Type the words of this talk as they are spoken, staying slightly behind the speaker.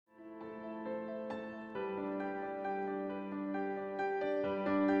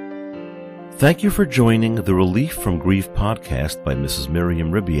Thank you for joining the Relief from Grief podcast by Mrs.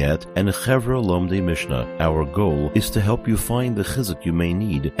 Miriam Ribiat and Chevra Lomdei Mishnah. Our goal is to help you find the chizuk you may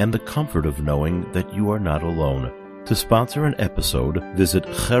need and the comfort of knowing that you are not alone. To sponsor an episode, visit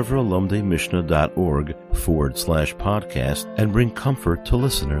chevralomdeimishnah.org/podcast and bring comfort to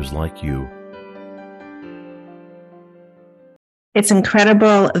listeners like you. It's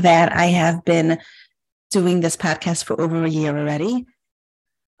incredible that I have been doing this podcast for over a year already.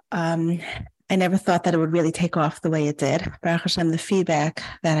 I never thought that it would really take off the way it did. Baruch Hashem, the feedback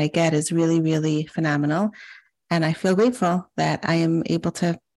that I get is really, really phenomenal. And I feel grateful that I am able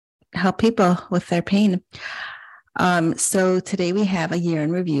to help people with their pain. So today we have a year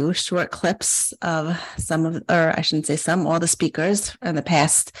in review, short clips of all the speakers in the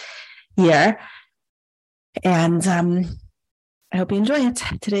past year. And I hope you enjoy it.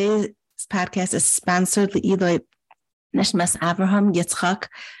 Today's podcast is sponsored לעילוי, neshmat Abraham, Ytzchak,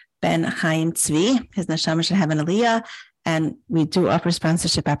 Ben Chaim Tzvi. His neshama should have an aliyah, and we do offer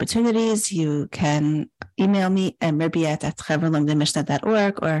sponsorship opportunities. You can email me at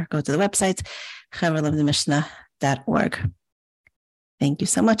mirbiat@chevralomdeimishnah.org or go to the website chevralomdeimishnah.org. Thank you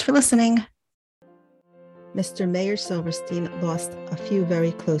so much for listening. Mr. Meir Silverstein lost a few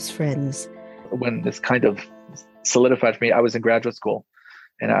very close friends. When this kind of solidified for me, I was in graduate school,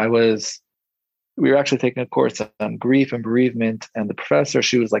 and we were actually taking a course on grief and bereavement, and the professor,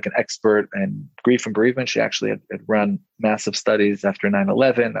 she was like an expert in grief and bereavement. She actually had run massive studies after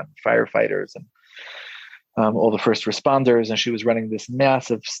 9/11 on firefighters and all the first responders, and she was running this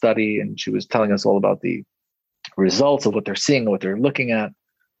massive study, and she was telling us all about the results of what they're seeing, what they're looking at.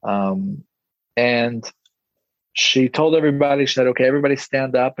 And she told everybody, she said, okay, everybody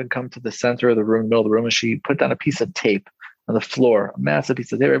stand up and come to the center of the room, middle of the room, and she put down a piece of tape on the floor, a massive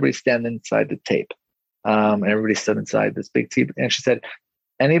piece of tape. Everybody stand inside the tape. And everybody stood inside this big tape. And she said,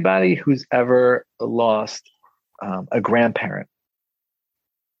 anybody who's ever lost a grandparent,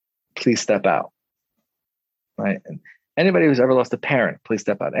 please step out. Right? And anybody who's ever lost a parent, please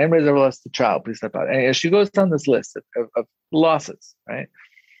step out. Anybody who's ever lost a child, please step out. And she goes down this list of losses, right?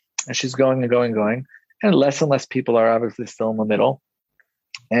 And she's going and going and going. And less people are obviously still in the middle.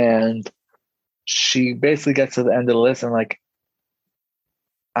 And she basically gets to the end of the list and like,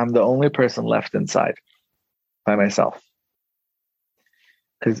 I'm the only person left inside by myself.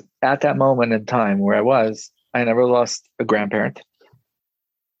 Because at that moment in time where I never lost a grandparent,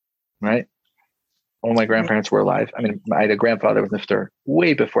 right? All my grandparents were alive. I mean, I had a grandfather with nifter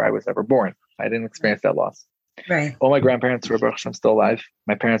way before I was ever born. I didn't experience that loss. Right. All my grandparents were Baruch Hashem still alive.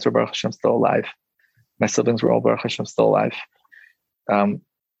 My parents were Baruch Hashem still alive. My siblings were all Baruch Hashem still alive.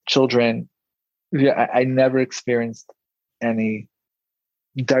 Children, I never experienced any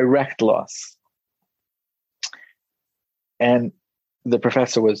direct loss. And the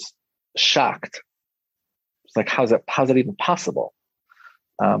professor was shocked. It's like, how's that even possible?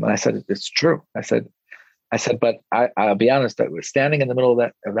 And I said, it's true. I said, but I'll be honest, I was standing in the middle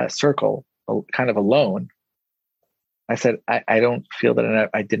of that circle, kind of alone. I said, I don't feel that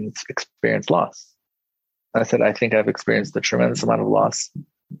I didn't experience loss. I said, I think I've experienced a tremendous amount of loss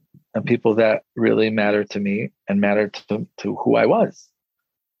and people that really mattered to me and mattered to who I was.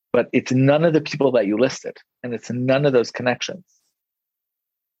 But it's none of the people that you listed, and it's none of those connections.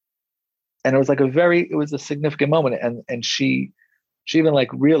 And it was like it was a significant moment. And she even like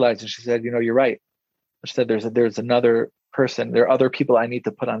realized, and she said, you're right. She said, there's another person, there are other people I need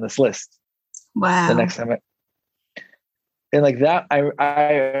to put on this list. Wow. The next time. And like that,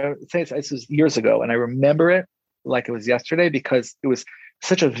 I think this was years ago, and I remember it like it was yesterday because it was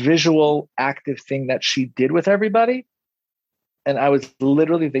such a visual, active thing that she did with everybody. And I was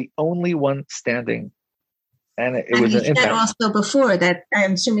literally the only one standing. And it was an impact. And also before that,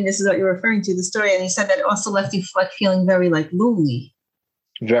 I'm assuming this is what you're referring to, the story, and you said that also left you like feeling very like lonely.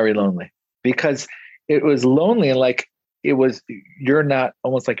 Very lonely. Because it was lonely and like, you're not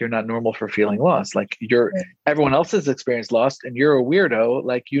normal for feeling lost. Like everyone else has experienced loss and you're a weirdo.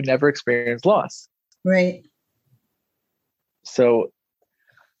 Like you never experienced loss. Right. So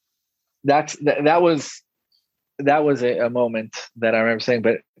that was a moment that I remember saying,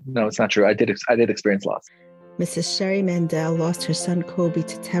 but no, it's not true. I did experience loss. Mrs. Sherry Mandel lost her son Kobe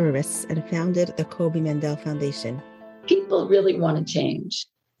to terrorists and founded the Kobe Mandel Foundation. People really want to change.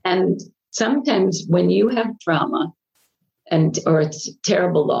 And sometimes when you have trauma or it's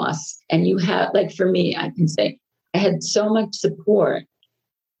terrible loss, and you have, like for me, I can say I had so much support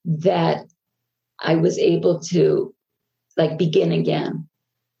that I was able to like begin again.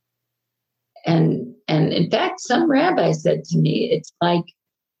 And in fact, some rabbi said to me, it's like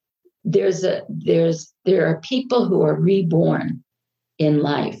there are people who are reborn in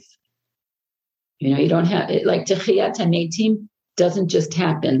life. You don't have it, like Techiyat HaMetim doesn't just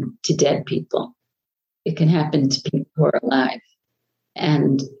happen to dead people. It can happen to people who are alive.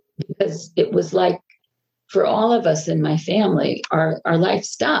 And because it was like, for all of us in my family, our life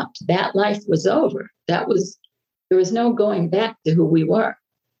stopped. That life was over. There was no going back to who we were.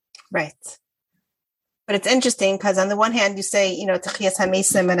 Right. But it's interesting because on the one hand, you say, Techiyat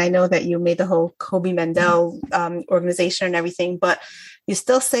HaMesim, and I know that you made the whole Kobe Mendel organization and everything, but you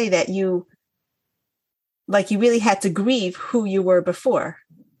still say that you really had to grieve who you were before.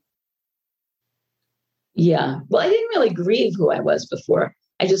 Yeah. Well, I didn't really grieve who I was before.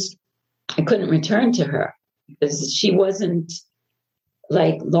 I couldn't return to her because she wasn't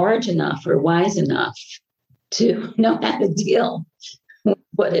like large enough or wise enough to know how to deal with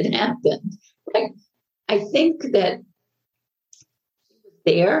what had happened. Like, I think that she was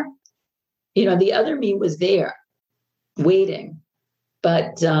there, the other me was there waiting,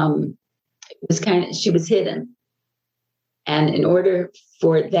 but it was she was hidden. And in order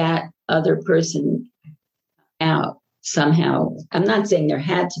for that other person out somehow, I'm not saying there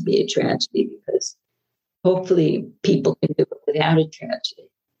had to be a tragedy because hopefully people can do it without a tragedy,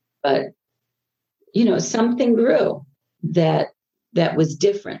 but something grew that was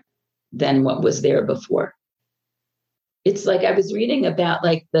different than what was there before. It's like I was reading about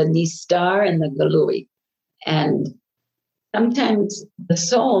like the Nistar and the Galui, and sometimes the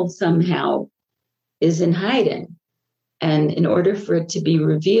soul somehow is in hiding, and in order for it to be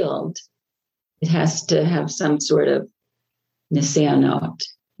revealed, it has to have some sort of niseanot,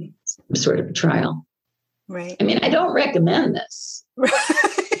 some sort of trial. Right. I mean, I don't recommend this.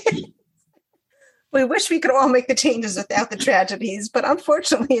 We wish we could all make the changes without the tragedies, but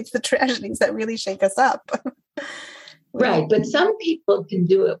unfortunately, it's the tragedies that really shake us up. Right. But some people can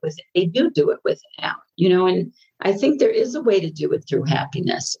do it they do it without, and I think there is a way to do it through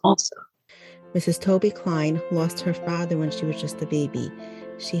happiness also. Mrs. Toby Klein lost her father when she was just a baby.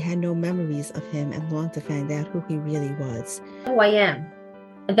 She had no memories of him and longed to find out who he really was. Who I am.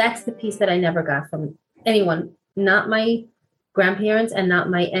 And that's the piece that I never got from anyone, not my grandparents and not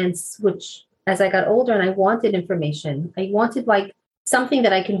my aunts, which as I got older and I wanted information, I wanted like something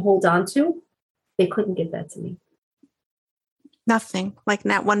that I can hold on to. They couldn't give that to me. Nothing, like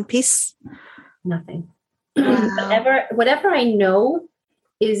not one piece? Nothing. Wow. Whatever I know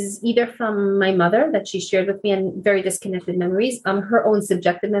is either from my mother that she shared with me and very disconnected memories, her own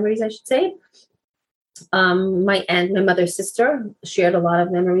subjective memories, I should say. My aunt, my mother's sister, shared a lot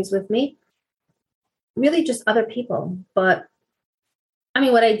of memories with me. Really just other people. But I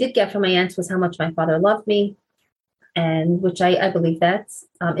mean, what I did get from my aunts was how much my father loved me, and which I believe that.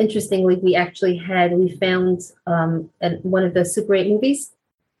 Interestingly, we found one of the Super 8 movies.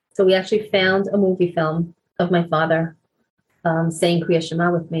 So we actually found a movie film of my father saying Kriya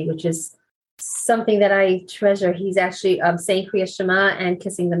Shema with me, which is something that I treasure. He's actually saying Kriya Shema and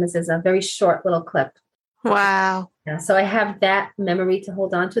kissing the missus, a very short little clip. Wow. Yeah, so I have that memory to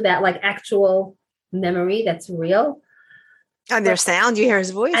hold on to, that like actual memory that's real. And their sound, you hear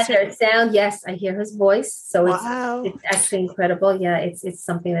his voice? And their sound, yes, I hear his voice. So wow. It's actually incredible. Yeah, it's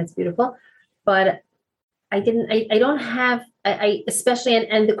something that's beautiful. But I don't have, especially,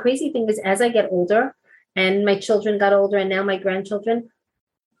 and the crazy thing is as I get older and my children got older and now my grandchildren,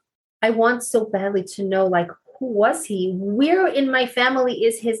 I want so badly to know, like, who was he? Where in my family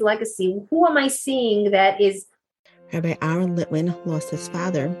is his legacy? Who am I seeing that is? Rabbi Aaron Litwin lost his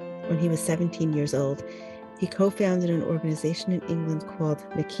father when he was 17 years old. He co-founded an organization in England called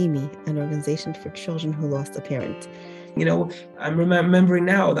Nakimi, an organization for children who lost a parent. I'm remembering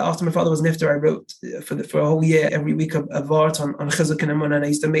now that after my father was nifter, I wrote for a whole year, every week, a vart on chizuk and emunah, and I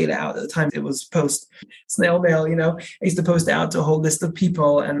used to mail it out. At the time, it was snail mail, I used to post it out to a whole list of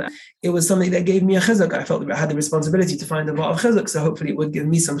people, and it was something that gave me a chizuk. I felt that I had the responsibility to find a vart of chizuk, so hopefully it would give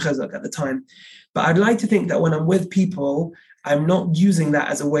me some chizuk at the time. But I'd like to think that when I'm with people, I'm not using that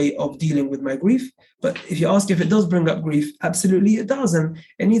as a way of dealing with my grief. But if you ask if it does bring up grief, absolutely it does. And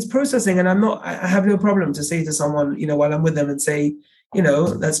it needs processing. And I have no problem to say to someone, while I'm with them and say,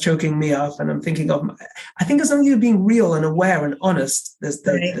 that's choking me up. And I'm thinking I think as long as you're being real and aware and honest,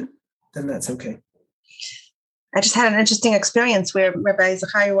 then that's okay. I just had an interesting experience where Rabbi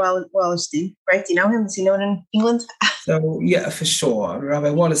Zachariah Wallerstein, right? Do you know him? Is he known in England? So yeah, for sure. Rabbi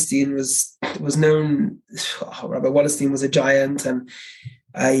Wallerstein was known. Rabbi Wallerstein was a giant, and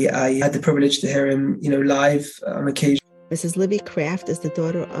I had the privilege to hear him, live on occasion. Mrs. Libby Kraft is the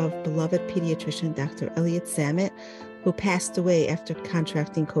daughter of beloved pediatrician Dr. Elliot Samet, who passed away after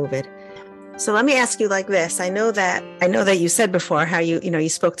contracting COVID. So let me ask you like this. I know that you said before how you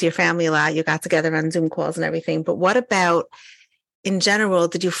spoke to your family a lot, you got together on Zoom calls and everything, but what about in general,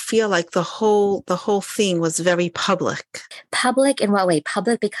 did you feel like the whole thing was very public? Public in what way?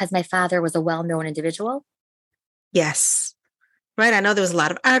 Public because my father was a well-known individual? Yes. Right. I know there was a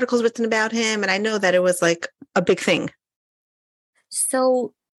lot of articles written about him, and I know that it was like a big thing.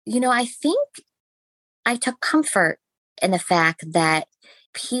 So, I think I took comfort in the fact that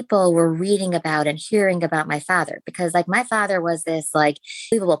people were reading about and hearing about my father, because like my father was this like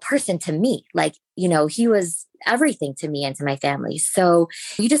believable person to me. Like, he was everything to me and to my family. So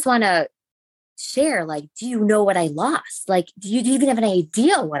you just want to share, like, do you know what I lost? Like, do you even have an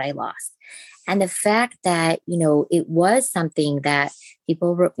idea what I lost? And the fact that, it was something that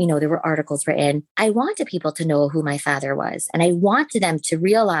people wrote, there were articles written. I wanted people to know who my father was. And I wanted them to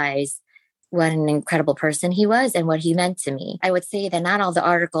realize what an incredible person he was and what he meant to me. I would say that not all the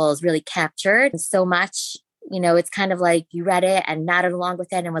articles really captured so much. It's kind of like you read it and nodded along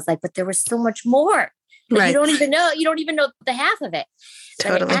with it and was like, but there was so much more. Right. You don't even know the half of it.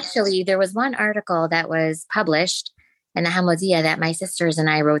 Totally. But actually, there was one article that was published in the Hamodia that my sisters and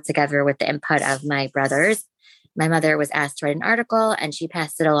I wrote together with the input of my brothers. My mother was asked to write an article and she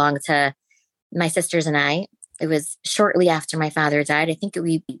passed it along to my sisters and I. It was shortly after my father died. I think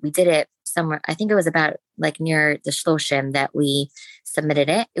we did it somewhere. I think it was about like near the Shloshim that we submitted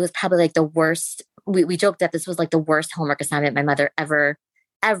it. It was probably like the worst. We joked that this was like the worst homework assignment my mother ever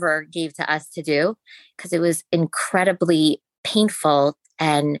gave to us to do, because it was incredibly painful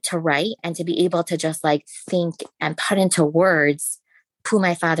and to write and to be able to just like think and put into words who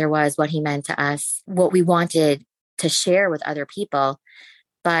my father was, what he meant to us, what we wanted to share with other people.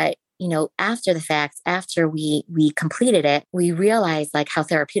 But after the fact, after we completed it, we realized like how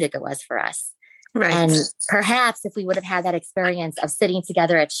therapeutic it was for us. Right. And perhaps if we would have had that experience of sitting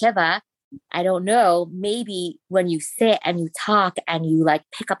together at Shiva, I don't know, maybe when you sit and you talk and you like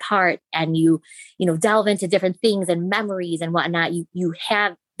pick apart and you delve into different things and memories and whatnot, you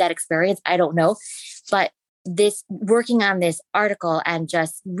have that experience. I don't know. But this working on this article and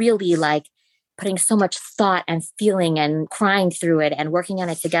just really like putting so much thought and feeling and crying through it and working on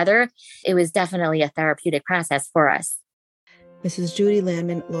it together, it was definitely a therapeutic process for us. Mrs. Judy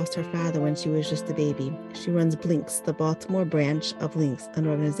Landman lost her father when she was just a baby. She runs Blinks, the Baltimore branch of Links, an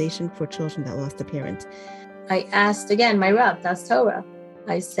organization for children that lost a parent. I asked again, my Rav, Das Torah.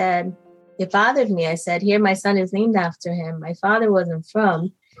 I said, it bothered me. I said, here, my son is named after him. My father wasn't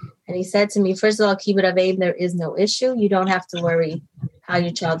from. And he said to me, first of all, Kibbut Aveim, there is no issue. You don't have to worry how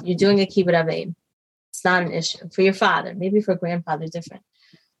your child, you're doing a Kibbut Aveim. It's not an issue for your father, maybe for grandfather, different.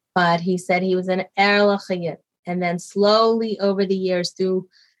 But he said he was an Er L'Chayim. And then slowly over the years through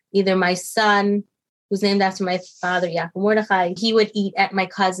either my son, who's named after my father, Yaakov Mordechai, he would eat at my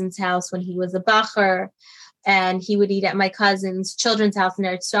cousin's house when he was a bacher, and he would eat at my cousin's children's house in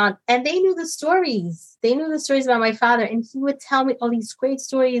Eretz Yisrael. And they knew the stories. They knew the stories about my father. And he would tell me all these great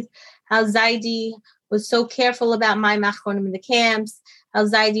stories, how Zaidi was so careful about my machronim in the camps, how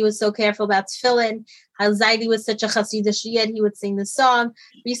Zaidi was so careful about tefillin, how Zaidi was such a chassidish yid, he would sing the song.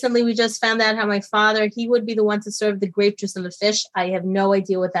 Recently, we just found out how my father, he would be the one to serve the grape juice and the fish. I have no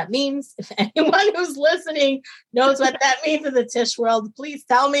idea what that means. If anyone who's listening knows what that means in the Tish world, please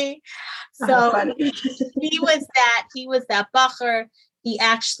tell me. So he was that bacher. He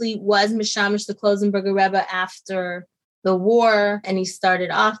actually was Mishamish, the Klosenberger Rebbe, after the war, and he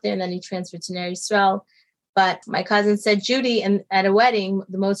started off there, and then he transferred to Ner Yisrael. But my cousin said, Judy, and at a wedding,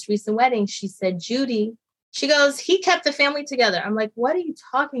 the most recent wedding, she said, Judy, she goes, he kept the family together. I'm like, what are you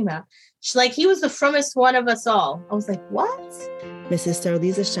talking about? She's like, he was the frummest one of us all. I was like, what? Mrs.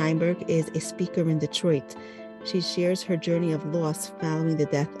 Sarlisa Scheinberg is a speaker in Detroit. She shares her journey of loss following the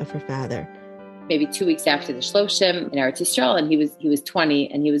death of her father. Maybe 2 weeks after the Shloshim in Eretz Yisrael, and he was 20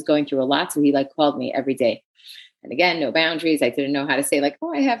 and he was going through a lot. So he called me every day. And again, no boundaries. I didn't know how to say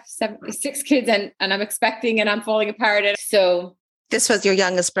I have 76 kids and I'm expecting and I'm falling apart. And so this was your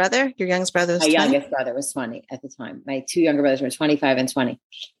youngest brother? Your youngest brother was 20? My 20? youngest brother was 20 at the time. My two younger brothers were 25 and 20.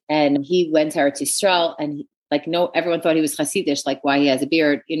 And he went to Eretz Yisrael and everyone thought he was Hasidish, why he has a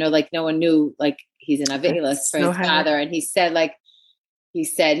beard, no one knew, he's an Avelis for his father. And he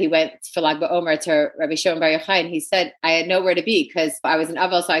said he went for Lag BaOmer to Rabbi Shimon Bar Yochai, and he said, I had nowhere to be because I was an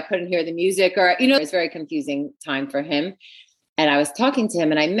Avel, so I couldn't hear the music it was a very confusing time for him. And I was talking to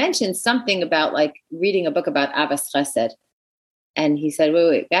him and I mentioned something about reading a book about Avas Chesed. And he said,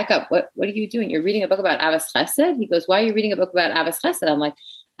 wait, back up. What are you doing? You're reading a book about Avas Chesed? He goes, why are you reading a book about Avas Chesed? I'm like,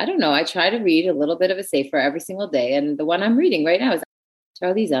 I don't know. I try to read a little bit of a sefer every single day. And the one I'm reading right now is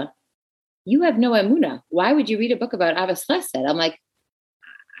Charliza. You have no emunah. Why would you read a book about Avas Chesed? I'm like,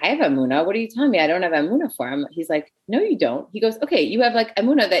 I have emunah. What are you telling me? I don't have emunah for him. He's like, no, you don't. He goes, okay, you have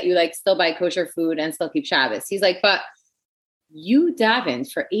emunah that you still buy kosher food and still keep Shabbos. He's like, but you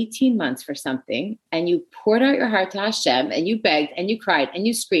davened for 18 months for something, and you poured out your heart to Hashem, and you begged and you cried and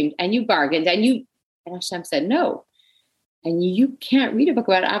you screamed and you bargained and Hashem said no. And you can't read a book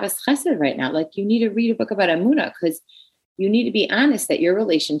about Avas Chesed right now. Like, you need to read a book about Emunah, because you need to be honest that your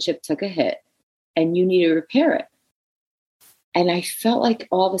relationship took a hit and you need to repair it. And I felt like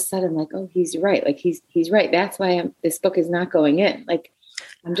all of a sudden, like, oh, he's right. Like, he's right. That's why this book is not going in. Like,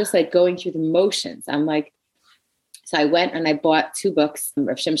 I'm just like going through the motions. I'm like, so I went and I bought 2 books.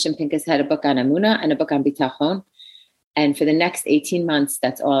 Rav Shimshon Pincus had a book on Emunah and a book on Bitachon. And for the next 18 months,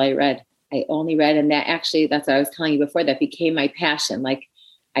 that's all I read. I only read. And that's what I was telling you before, that became my passion. Like,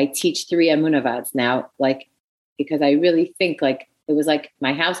 I teach 3 Emunah vads now, like, because I really think, like, it was like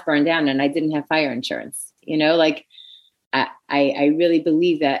my house burned down and I didn't have fire insurance, like, I really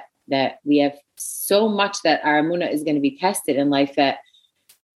believe that we have so much that our Emunah is going to be tested in life, that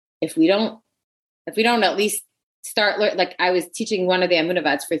if we don't at least start, like, I was teaching one of the Emunah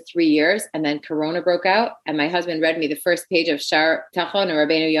vads for 3 years, and then Corona broke out, and my husband read me the first page of Shar Tachon and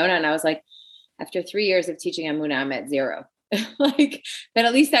Rabbeinu Yonah, and I was like, after 3 years of teaching Emunah, I'm at 0. Like, but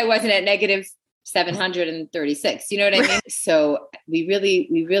at least I wasn't at negative 736. You know what I mean? So we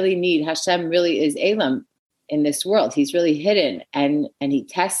really need, Hashem really is Elam in this world. He's really hidden, and he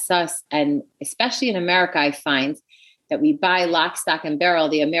tests us. And especially in America, I find that we buy lock, stock, and barrel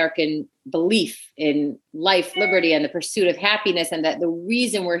the American belief in life, liberty, and the pursuit of happiness. And that the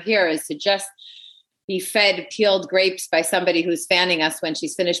reason we're here is to just be fed peeled grapes by somebody who's fanning us when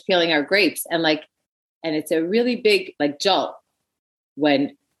she's finished peeling our grapes. And it's a really big, like, jolt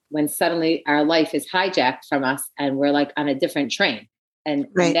when suddenly our life is hijacked from us and we're like on a different train. And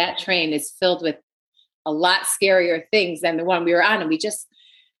that train is filled with a lot scarier things than the one we were on. And we just,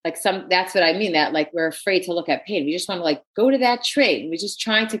 that's what I mean, that, like, we're afraid to look at pain. We just want to, like, go to that train. We're just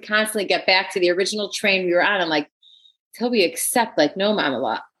trying to constantly get back to the original train we were on. And, like, till we accept, like, no,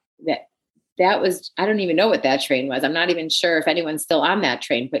 Mama, that was, I don't even know what that train was. I'm not even sure if anyone's still on that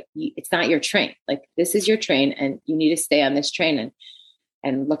train, but it's not your train. Like, this is your train, and you need to stay on this train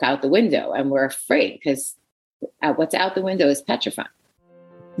and look out the window. And we're afraid because what's out the window is petrifying.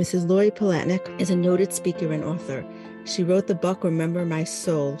 Mrs. Lori Palatnik is a noted speaker and author. She wrote the book, Remember My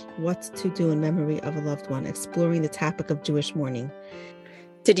Soul, What to Do in Memory of a Loved One, exploring the topic of Jewish mourning.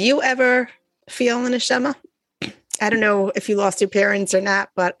 Did you ever feel an neshama? I don't know if you lost your parents or not,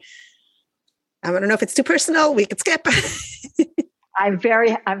 but I don't know if it's too personal. We could skip.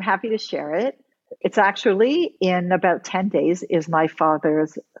 I'm happy to share it. It's actually in about 10 days is my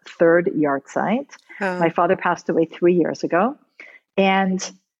father's 3rd yahrzeit. Oh. My father passed away 3 years ago. And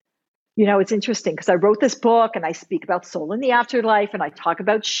it's interesting because I wrote this book and I speak about soul in the afterlife, and I talk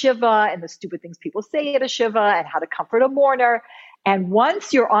about Shiva and the stupid things people say at a Shiva and how to comfort a mourner. And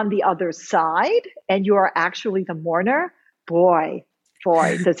once you're on the other side and you are actually the mourner, boy,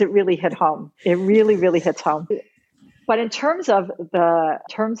 does it really hit home. It really, really hits home. But in terms of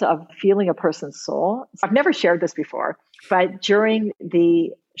feeling a person's soul, I've never shared this before, but during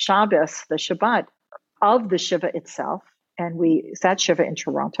the Shabbos, the Shabbat of the Shiva itself, and we sat Shiva in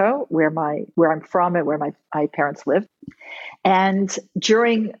Toronto, where I'm from and where my parents lived. And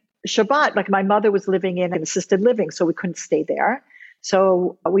during Shabbat, like, my mother was living in an assisted living, so we couldn't stay there.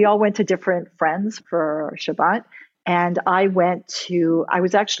 So we all went to different friends for Shabbat. And I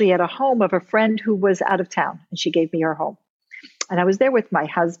was actually at a home of a friend who was out of town, and she gave me her home. And I was there with my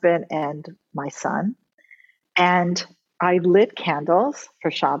husband and my son. And I lit candles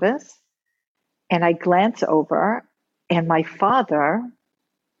for Shabbos, and I glanced over, and my father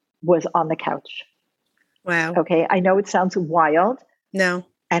was on the couch. Wow. Okay. I know it sounds wild. No.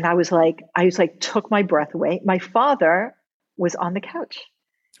 And I was like, took my breath away. My father was on the couch.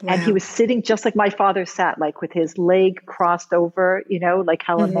 Wow. And he was sitting just like my father sat, like with his leg crossed over, like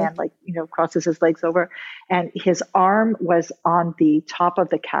how a man, crosses his legs over. And his arm was on the top of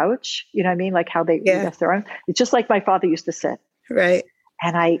the couch. You know what I mean? Like how they rest their arms. It's just like my father used to sit. Right.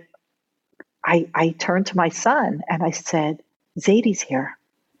 And I turned to my son and I said, Zadie's here.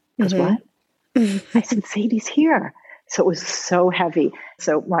 He goes, what? I said, Zadie's here. So it was so heavy.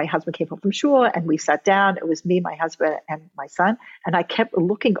 So my husband came home from shul and we sat down. It was me, my husband, and my son. And I kept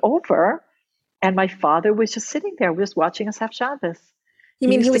looking over, and my father was just sitting there, just watching us have Shabbos. You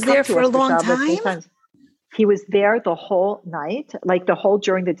mean he was there for a long time? He was there the whole night, like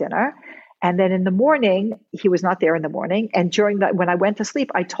during the dinner. And then in the morning, he was not there in the morning. And when I went to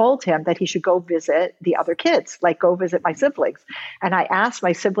sleep, I told him that he should go visit the other kids, like go visit my siblings. And I asked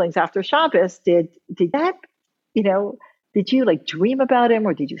my siblings after Shabbos, did that, did you like dream about him,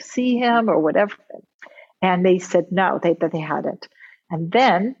 or did you see him or whatever? And they said no, that they hadn't. And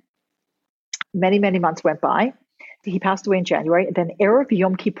then many, many months went by. He passed away in January. And then Erev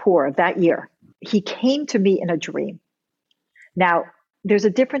Yom Kippur of that year, he came to me in a dream. Now, there's a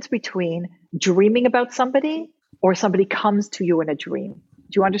difference between dreaming about somebody or somebody comes to you in a dream.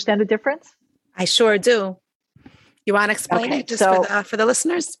 Do you understand the difference? I sure do. You want to explain it just for the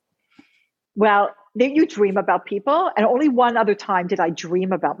listeners? Well, then you dream about people. And only one other time did I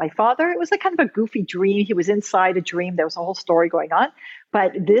dream about my father. It was like kind of a goofy dream. He was inside a dream. There was a whole story going on.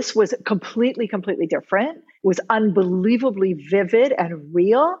 But this was completely, completely different. It was unbelievably vivid and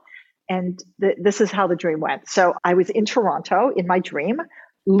real. And this is how the dream went. So I was in Toronto in my dream,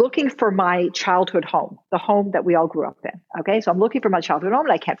 looking for my childhood home, the home that we all grew up in. Okay. So I'm looking for my childhood home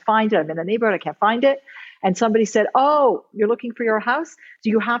and I can't find it. I'm in the neighborhood. I can't find it. And somebody said, oh, you're looking for your house?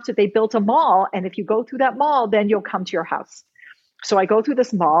 They built a mall. And if you go through that mall, then you'll come to your house. So I go through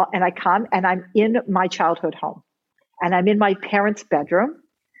this mall and I come and I'm in my childhood home and I'm in my parents' bedroom.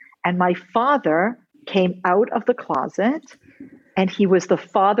 And my father came out of the closet and he was the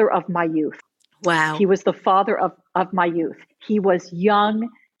father of my youth. Wow. He was the father of my youth. He was young.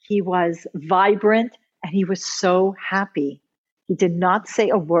 He was vibrant and he was so happy. He did not say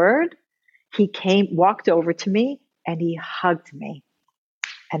a word. He walked over to me and he hugged me.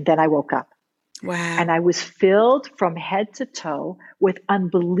 And then I woke up. Wow. And I was filled from head to toe with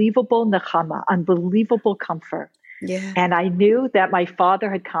unbelievable nechama, unbelievable comfort. Yeah. And I knew that my father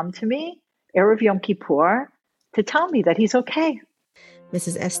had come to me, Erev Yom Kippur, to tell me that he's okay.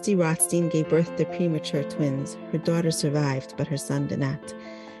 Mrs. Esty Rothstein gave birth to premature twins. Her daughter survived, but her son did not.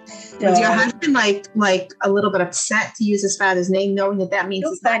 Was your husband like a little bit upset to use his father's name, knowing that means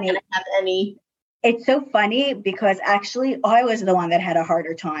he's not going to have any? It's so funny because actually I was the one that had a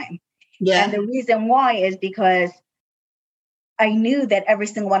harder time. Yeah. And the reason why is because I knew that every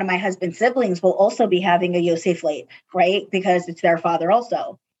single one of my husband's siblings will also be having a Yosef Leib, right? Because it's their father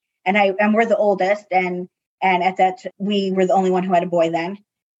also. And we're the oldest. And at that, we were the only one who had a boy then.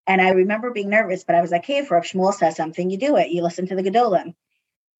 And I remember being nervous, but I was like, hey, if Rav Shmuel says something, you do it. You listen to the Gedolim.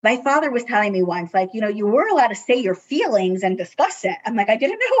 My father was telling me once, like, you were allowed to say your feelings and discuss it. I'm like, I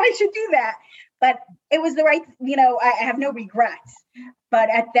didn't know I should do that. But it was the right, I have no regrets. But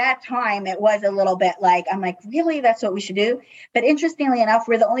at that time, it was a little bit like, I'm like, really? That's what we should do? But interestingly enough,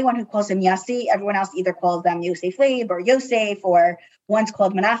 we're the only one who calls him Yossi. Everyone else either calls them Yosef Leib or Yosef, or one's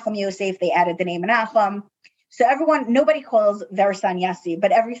called Menachem Yosef. They added the name Menachem. So nobody calls their son Yossi,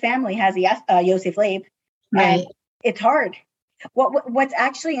 but every family has a Yosef Leib. Right. And it's hard. What's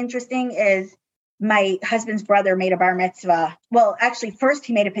actually interesting is my husband's brother made a bar mitzvah. Well, actually, first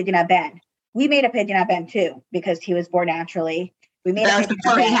he made a pidyon ben. We made a pidyon ben too, because he was born naturally. We made that was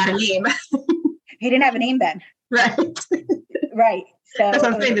before he had a name. He didn't have a name then. Right. Right. So that's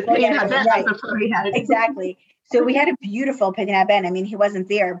what I'm saying. The pidyon ben was before he had a name. Exactly. So we had a beautiful pidyon ben. I mean, he wasn't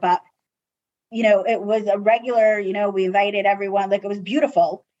there, but it was a regular, we invited everyone, like it was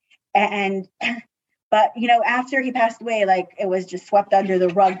beautiful. But, after he passed away, like it was just swept under the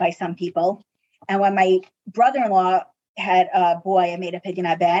rug by some people. And when my brother-in-law had a boy and made a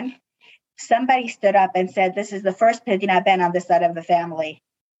pidyon ben, somebody stood up and said, this is the first pidyon ben on this side of the family.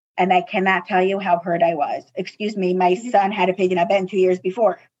 And I cannot tell you how hurt I was. Excuse me, my son had a pidyon ben 2 years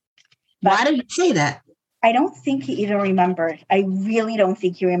before. But why did you say that? I don't think he even remembered. I really don't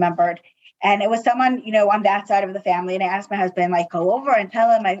think he remembered. And it was someone, on that side of the family. And I asked my husband, like, go over and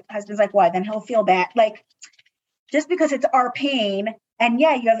tell him. My husband's like, why? Then he'll feel bad. Like, just because it's our pain. And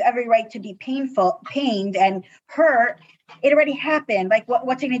yeah, you have every right to be pained and hurt. It already happened. Like,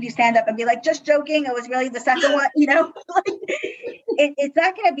 what's he going to do? Stand up and be like, just joking. It was really the second one, it's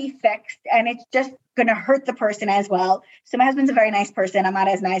not going to be fixed. And it's just going to hurt the person as well. So my husband's a very nice person. I'm not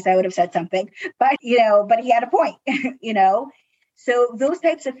as nice. I would have said something, but he had a point, So those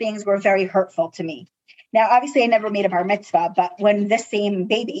types of things were very hurtful to me. Now, obviously, I never made a bar mitzvah, but when this same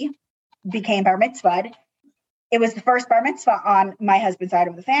baby became bar mitzvahed, it was the first bar mitzvah on my husband's side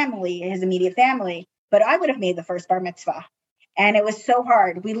of the family, his immediate family. But I would have made the first bar mitzvah. And it was so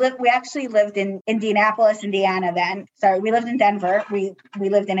hard. We actually lived in Indianapolis, Indiana then. Sorry, we lived in Denver. We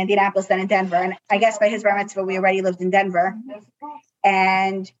lived in Indianapolis, then in Denver. And I guess by his bar mitzvah, we already lived in Denver.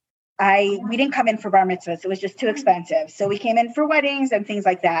 And we didn't come in for bar mitzvahs. It was just too expensive. So we came in for weddings and things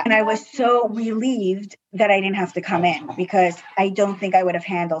like that. And I was so relieved that I didn't have to come in because I don't think I would have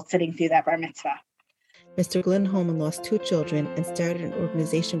handled sitting through that bar mitzvah. Mr. Glenn Holman lost 2 children and started an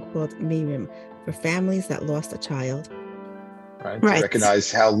organization called Mirim for families that lost a child. Right. To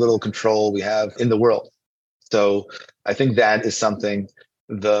recognize how little control we have in the world. So I think that is something,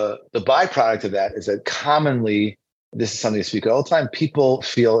 the byproduct of that is that commonly, this is something I speak all the time, people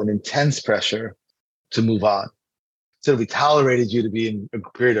feel an intense pressure to move on. So we tolerated you to be in a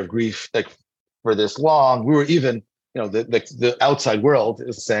period of grief like for this long. We were even the outside world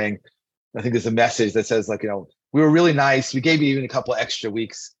is saying, I think there's a message that says like, we were really nice. We gave you even a couple of extra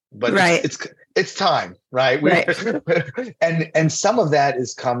weeks, but it's time, right? And some of that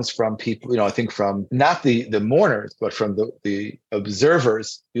comes from people, I think from not the mourners, but from the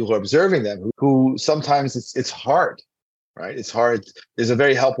observers, people who are observing them, who sometimes it's hard, right? It's hard. There's a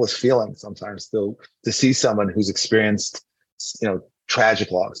very helpless feeling sometimes to see someone who's experienced,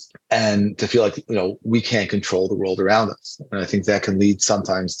 tragic loss, and to feel like, we can't control the world around us. And I think that can lead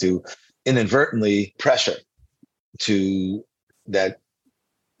sometimes to inadvertently pressure that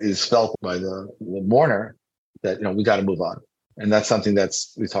is felt by the mourner that, we got to move on. And that's something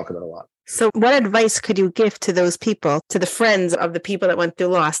we talk about a lot. So what advice could you give to those people, to the friends of the people that went through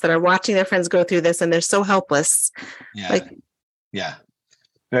loss, that are watching their friends go through this and they're so helpless? Yeah.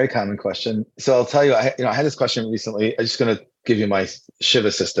 Very common question. So I'll tell you, I had this question recently. I'm just going to give you my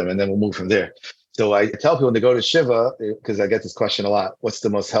Shiva system and then we'll move from there. So I tell people when they go to Shiva, because I get this question a lot, what's the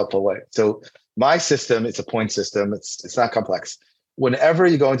most helpful way? So my system, it's a point system. It's not complex. Whenever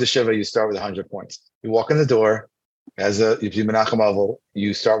you go into Shiva, you start with 100 points. You walk in the door, if you Menachem Avel,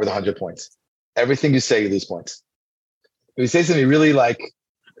 you start with 100 points. Everything you say, you lose points. If you say something really like,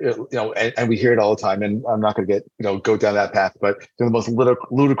 and we hear it all the time, and I'm not going to go down that path, but the most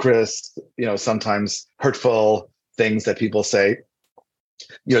ludicrous, sometimes hurtful things that people say,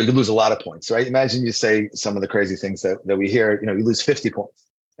 you lose a lot of points, right? Imagine you say some of the crazy things that we hear, you lose 50 points.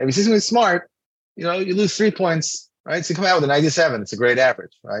 If you say something smart, you lose 3 points, right? So you come out with a 97. It's a great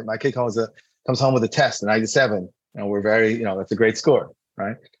average, right? My kid comes home with a test, a 97. We're very, that's a great score,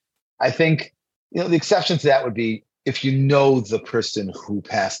 right? I think, the exception to that would be if you know the person who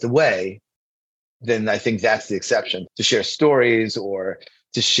passed away, then I think that's the exception. To share stories or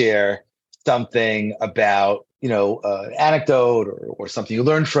to share something about, an anecdote or something you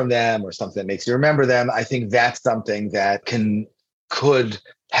learned from them or something that makes you remember them. I think that's something that could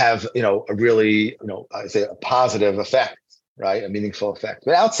have, a really, I'd say a positive effect, right? A meaningful effect.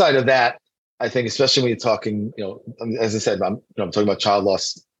 But outside of that, I think, especially when you're talking, as I said, I'm talking about child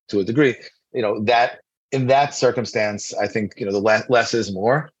loss to a degree, that in that circumstance, I think, the less is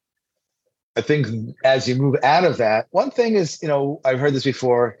more. I think as you move out of that, one thing is, I've heard this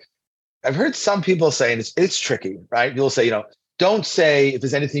before. I've heard some people say, and it's tricky, right? You'll say, don't say if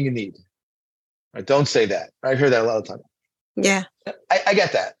there's anything you need. Right? Don't say that. I hear that a lot of the time. Yeah. I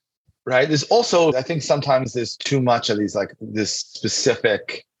get that, right? There's also, I think sometimes there's too much of these, like this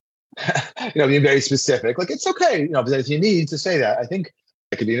specific, being very specific. Like, it's okay, if there's anything you need to say that. I think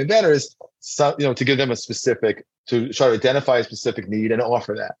it could be even better is, to give them to try to identify a specific need and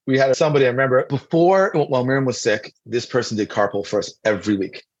offer that. We had somebody, I remember, while Miriam was sick, this person did carpool for us every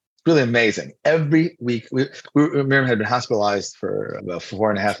week. Really amazing. Every week, Miriam had been hospitalized for about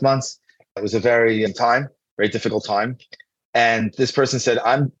 4.5 months. It was a very difficult time. And this person said,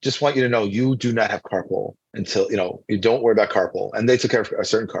 I just want you to know, you do not have carpool until, you don't worry about carpool. And they took care of a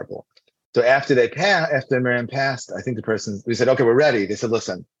certain carpool. So after Miriam passed, I think we said, okay, we're ready. They said,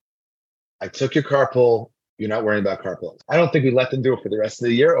 listen, I took your carpool. You're not worrying about carpool. I don't think we let them do it for the rest of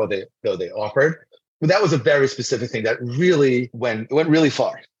the year, though they offered. But that was a very specific thing that really went really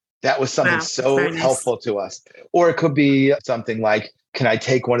far. That was something so helpful to us. Or it could be something like, can I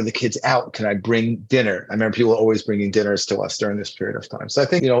take one of the kids out? Can I bring dinner? I remember people always bringing dinners to us during this period of time. So I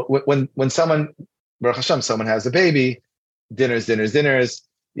think, when someone, Baruch Hashem, someone has a baby, dinners, so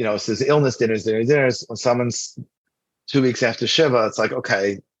there's illness, dinners. When someone's 2 weeks after Shiva, it's like,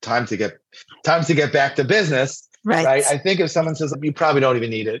 okay, time to get back to business. Right. I think if someone says, you probably don't even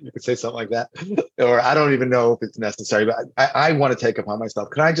need it, you could say something like that. Or I don't even know if it's necessary, but I want to take upon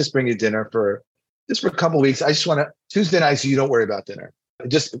myself. Can I just bring you dinner for a couple of weeks? I just want to, Tuesday night, so you don't worry about dinner.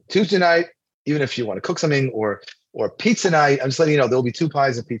 Just Tuesday night, even if you want to cook something or pizza night, I'm just letting you know, there'll be 2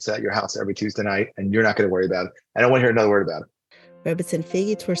 pies of pizza at your house every Tuesday night, and you're not going to worry about it. I don't want to hear another word about it. Rebbetzin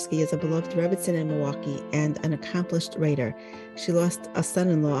Fagi Tversky is a beloved Rebbetzin in Milwaukee and an accomplished writer. She lost a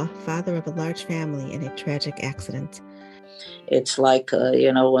son-in-law, father of a large family, in a tragic accident. It's like,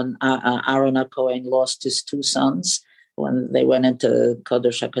 when Aaron Cohen lost his 2 sons, when they went into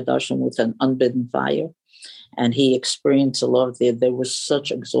Kodesh HaKadoshim with an unbidden fire, and he experienced a love there. They were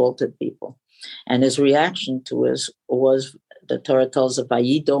such exalted people. And his reaction to it was, the Torah tells of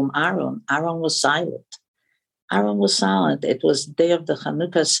Vayidom Aaron. Aaron was silent. Aaron was silent. It was day of the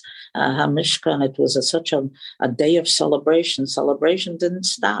Chanukas HaMishkan. It was such a day of celebration. Celebration didn't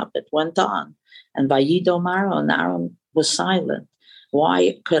stop. It went on. And Vayidom Aaron was silent.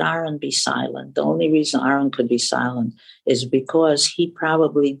 Why could Aaron be silent? The only reason Aaron could be silent is because he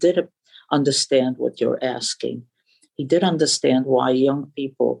probably did understand what you're asking. He did understand why young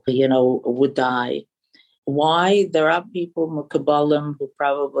people, would die. why there are people, Mekabalim, who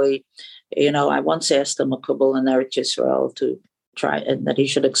probably, I once asked a Mekabal in Eretz Yisrael to try, and that he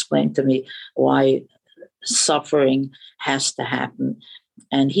should explain to me why suffering has to happen.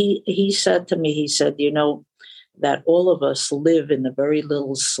 And he said to me, that all of us live in a very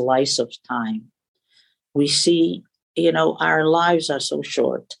little slice of time. We see, our lives are so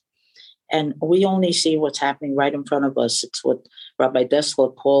short, and we only see what's happening right in front of us. It's what Rabbi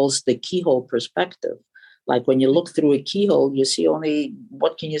Dessler calls the keyhole perspective. Like when you look through a keyhole, you see only,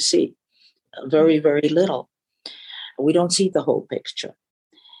 what can you see? Very, very little. We don't see the whole picture.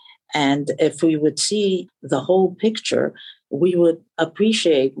 And if we would see the whole picture, we would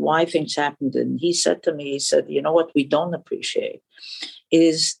appreciate why things happened. And he said to me, what we don't appreciate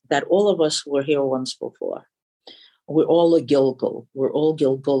is that all of us were here once before. We're all a Gilgul. We're all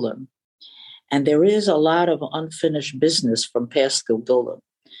Gilgulim. And there is a lot of unfinished business from past Gilgulim.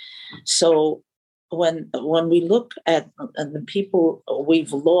 So when we look at the people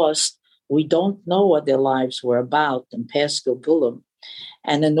we've lost, we don't know what their lives were about in past Gilgulim.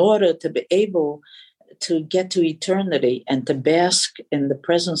 And in order to be able to get to eternity and to bask in the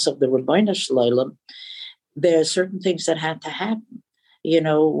presence of the Ribbono Shel Olam, there are certain things that had to happen.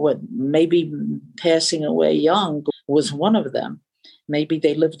 What maybe passing away young was one of them. Maybe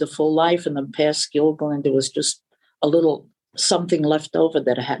they lived a full life in the past Gilgul, and there was just a little something left over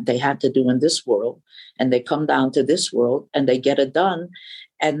that they had to do in this world. And they come down to this world and they get it done.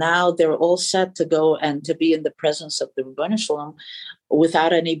 And now they're all set to go and to be in the presence of the Ribbono Shel Olam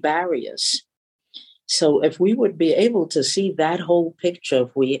without any barriers. So if we would be able to see that whole picture,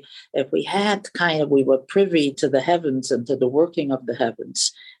 if we had we were privy to the heavens and to the working of the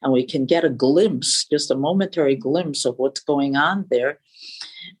heavens, and we can get a glimpse, just a momentary glimpse of what's going on there,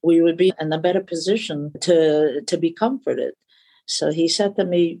 we would be in a better position to be comforted. So he said to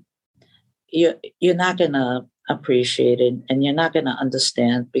me, you're not going to appreciate it, and you're not going to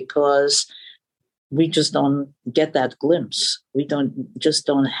understand, because we just don't get that glimpse. We don't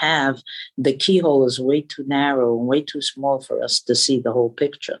have, the keyhole is way too narrow and way too small for us to see the whole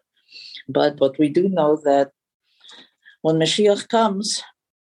picture. But we do know that when Mashiach comes,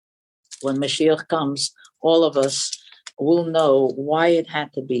 all of us will know why it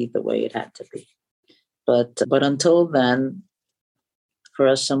had to be the way it had to be. But until then, for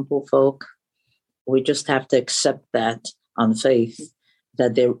us simple folk, we just have to accept that on faith,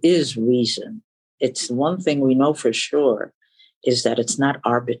 that there is reason. It's one thing we know for sure, is that it's not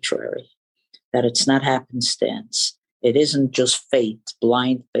arbitrary, that it's not happenstance. It isn't just fate,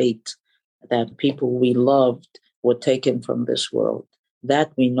 blind fate, that people we loved were taken from this world.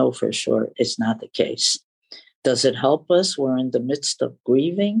 That we know for sure is not the case. Does it help us? We're in the midst of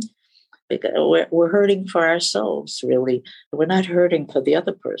grieving. We're hurting for ourselves, really. We're not hurting for the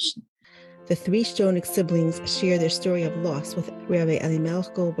other person. The three Stronach siblings share their story of loss with Rabbi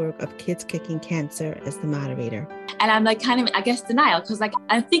Elimelech Goldberg of Kids Kicking Cancer as the moderator. And I'm denial, because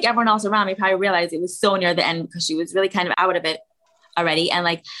I think everyone else around me probably realized it was so near the end, because she was really kind of out of it already. And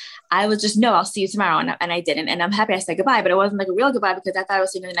I was just, no, I'll see you tomorrow. And I didn't. And I'm happy I said goodbye, but it wasn't a real goodbye, because I thought I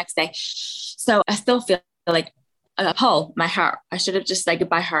was seeing her the next day. So I still feel like a pull my heart. I should have just said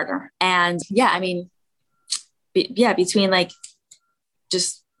goodbye harder. And between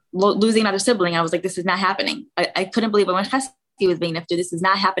just losing another sibling, I was like, this is not happening. I couldn't believe when he was being nifted. This is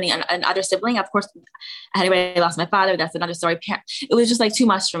not happening. Another sibling, of course, I had already lost my father. That's another story. It was just too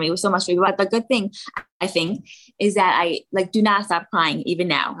much for me. It was so much for me. But the good thing, I think, is that I do not stop crying even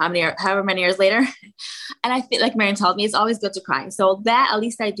now, however many years later. And I feel like Miriam told me, it's always good to cry. So that, at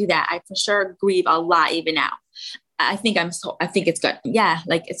least I do that. I for sure grieve a lot even now. I think it's good. Yeah.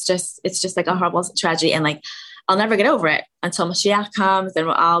 It's just like a horrible tragedy. And I'll never get over it until Mashiach comes, and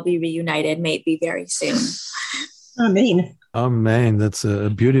we'll all be reunited, maybe very soon. Amen. Amen. That's a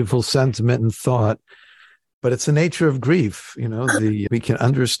beautiful sentiment and thought, but it's the nature of grief. We can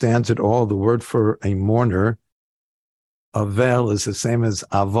understand it all. The word for a mourner, avel, is the same as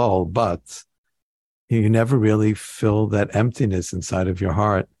aval, but you never really fill that emptiness inside of your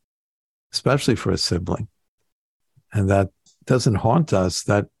heart, especially for a sibling. And that doesn't haunt us.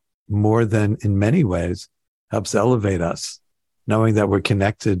 That more than in many ways helps elevate us, knowing that we're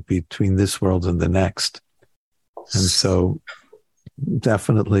connected between this world and the next. And so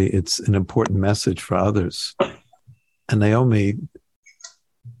definitely it's an important message for others. And Naomi,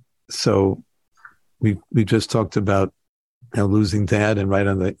 so we just talked about losing dad, and right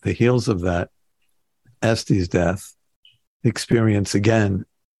on the heels of that, Esti's death, experience again,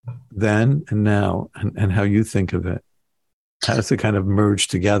 then and now, and how you think of it. How does it kind of merge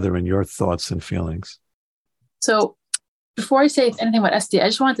together in your thoughts and feelings? So before I say anything about Esti, I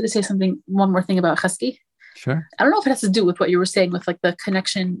just wanted to say one more thing about Chesky. Sure. I don't know if it has to do with what you were saying with like the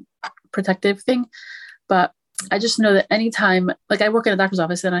connection protective thing, but I just know that anytime, like I work in a doctor's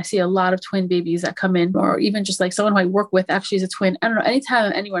office and I see a lot of twin babies that come in, or even just like someone who I work with actually is a twin. I don't know,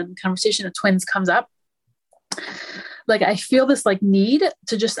 anytime anywhere in the conversation of twins comes up, like I feel this like need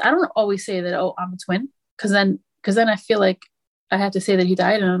to just, I don't always say that, oh, I'm a twin. Cause then I feel like I have to say that he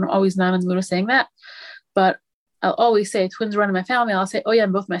died, and I'm always not in the mood of saying that. But I'll always say twins run in my family. I'll say, oh yeah,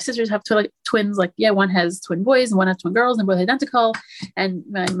 and both my sisters have twins. Like, yeah, one has twin boys and one has twin girls and both identical. And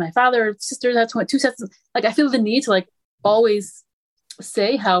my father's sisters have two sets. Like, I feel the need to like always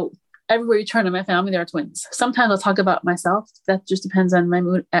say how everywhere you turn in my family, there are twins. Sometimes I'll talk about myself. That just depends on my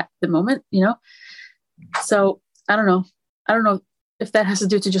mood at the moment, you know? So I don't know if that has to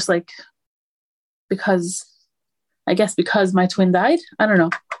do to just like, because my twin died. I don't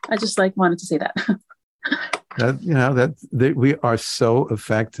know. I just like wanted to say that. that we are so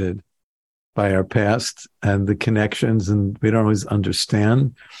affected by our past and the connections, and we don't always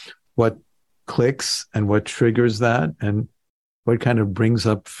understand what clicks and what triggers that and what kind of brings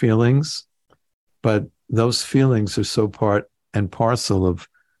up feelings. But those feelings are so part and parcel of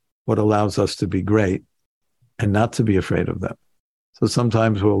what allows us to be great and not to be afraid of them. So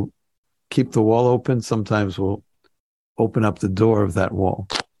sometimes we'll keep the wall open, sometimes we'll open up the door of that wall.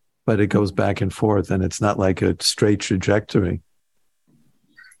 But it goes back and forth, and it's not like a straight trajectory.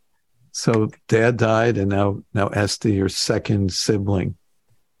 So Dad died, and now Esty, your second sibling,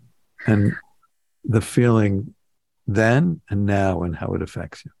 and the feeling then and now and how it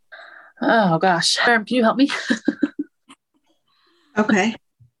affects you. Oh gosh, can you help me? Okay.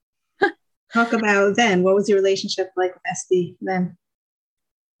 Talk about then. What was your relationship like with Esty then?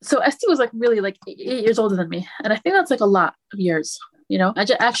 So Esty was like really like 8 years older than me, and I think that's like a lot of years. You know, I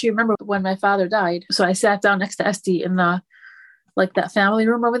just actually remember when my father died. So I sat down next to Esty in the, like that family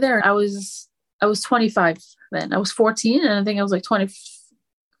room over there. I was 25 then. I was 14, and I think I was like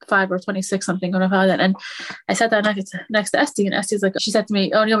 25 or 26 something when I found that. And I sat down next to Esty, and Esty's like, she said to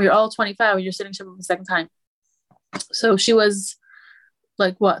me, "Oh no, you're all 25. You're sitting for the second time." So she was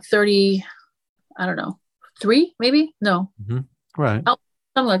like what, 30? I don't know, 3 maybe? No, right.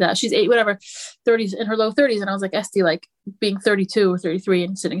 Something like that. She's 8, whatever, 30s, in her low 30s. And I was like, Esty, like being 32 or 33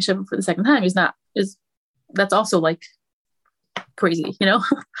 and sitting Shiva for the second time that's also like crazy, you know?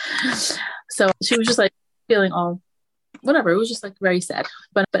 So she was just like feeling all, whatever. It was just like very sad.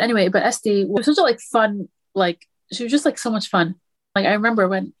 But anyway, Esty was such a like fun, like she was just like so much fun. Like I remember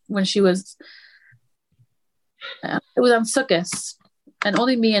when she was, it was on Sukkot, and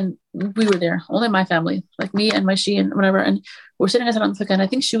only me and we were there, only my family, like me and my she and whatever. And we're sitting on the Sukkot, and I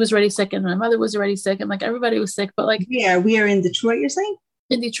think she was already sick, and my mother was already sick, and like everybody was sick. But like, yeah, we are in Detroit, you're saying?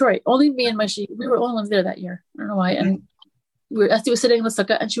 In Detroit, only me and my she, we were the only ones there that year. I don't know why. And Esty was sitting in the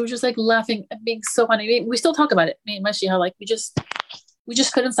Sukkot, and she was just like laughing and being so funny. We still talk about it, me and my she, how like we just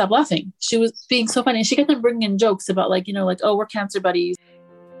couldn't stop laughing. She was being so funny. And she kept on bringing in jokes about like, you know, like, oh, we're cancer buddies.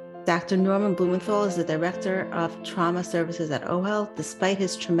 Dr. Norman Blumenthal is the Director of Trauma Services at OHEL. Despite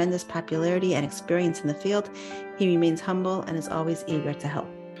his tremendous popularity and experience in the field, he remains humble and is always eager to help.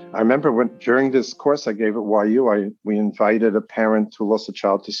 I remember during this course I gave at YU, we invited a parent who lost a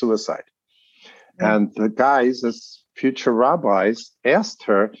child to suicide. And the guys, as future rabbis, asked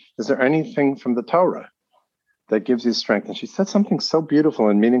her, is there anything from the Torah that gives you strength? And she said something so beautiful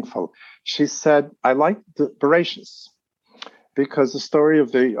and meaningful. She said, I like the Bereshis, because the story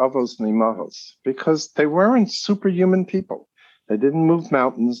of the Avos and the Imahos, because they weren't superhuman people. They didn't move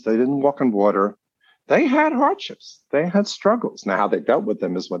mountains. They didn't walk on water. They had hardships. They had struggles. Now, how they dealt with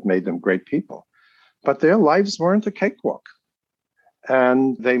them is what made them great people. But their lives weren't a cakewalk.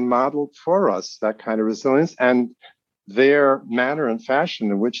 And they modeled for us that kind of resilience. And their manner and fashion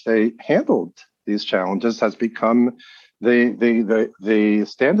in which they handled these challenges has become the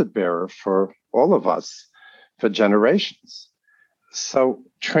standard bearer for all of us for generations. So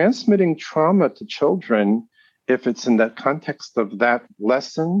transmitting trauma to children, if it's in that context of that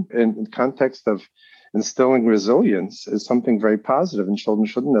lesson, in context of instilling resilience, is something very positive, and children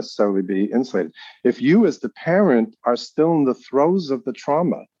shouldn't necessarily be insulated. If you as the parent are still in the throes of the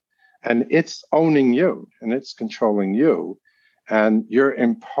trauma and it's owning you and it's controlling you, and you're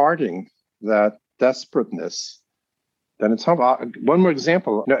imparting that desperateness, then it's harmful. One more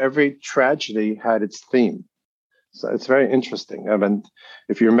example, every tragedy had its theme. So it's very interesting. I mean,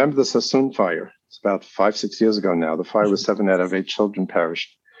 if you remember the Sassoon fire, it's about 5-6 years ago now. The fire was 7 out of 8 children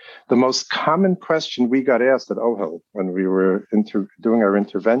perished. The most common question we got asked at OHEL when we were doing our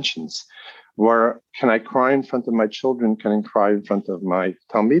interventions were, can I cry in front of my children? Can I cry in front of my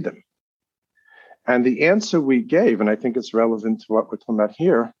Talmidim? And the answer we gave, and I think it's relevant to what we're talking about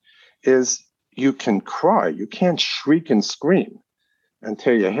here, is you can cry. You can't shriek and scream and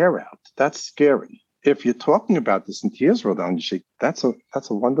tear your hair out. That's scary. If you're talking about this and tears roll down your cheek, that's a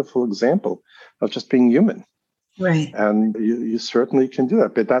wonderful example of just being human. Right. And you certainly can do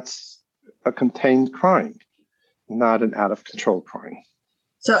that, but that's a contained crying, not an out of control crying.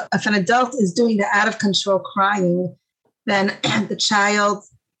 So if an adult is doing the out of control crying, then the child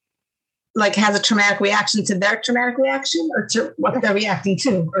like has a traumatic reaction to their traumatic reaction, or to what they're reacting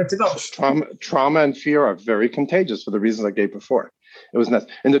to, or to both. Trauma and fear are very contagious for the reasons I gave before. It was not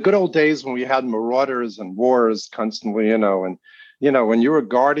in the good old days when we had marauders and wars constantly, and when you were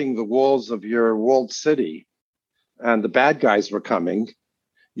guarding the walls of your walled city and the bad guys were coming,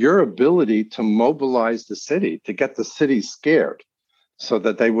 your ability to mobilize the city, to get the city scared so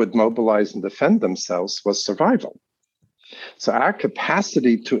that they would mobilize and defend themselves, was survival. So our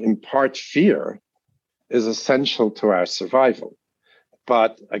capacity to impart fear is essential to our survival.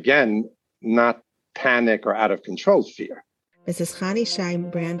 But again, not panic or out of control fear. Mrs. Chani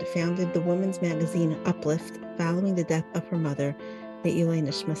Shai-Brand founded the women's magazine Uplift following the death of her mother, לעילוי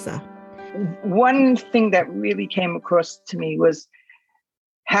nishmata. One thing that really came across to me was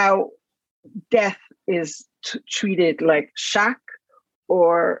how death is treated like shock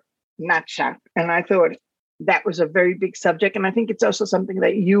or not shock. And I thought that was a very big subject. And I think it's also something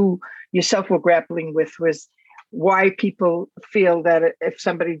that you yourself were grappling with, was why people feel that if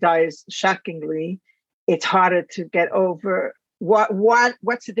somebody dies shockingly, it's harder to get over.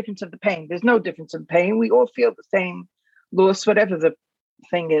 What's the difference of the pain? There's no difference in pain. We all feel the same loss, whatever the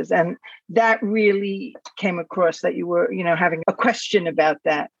thing is. And that really came across, that you were, having a question about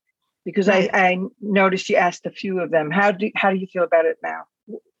that, because I noticed you asked a few of them. How do you feel about it now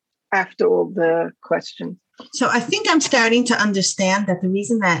after all the questions? So I think I'm starting to understand that the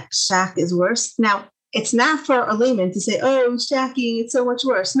reason that shock is worse. Now, it's not for a layman to say, oh, shocking, it's so much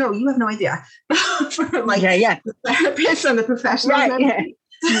worse. No, you have no idea. For the therapists and the professionals. Right,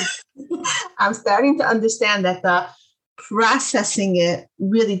 yeah. I'm starting to understand that the processing it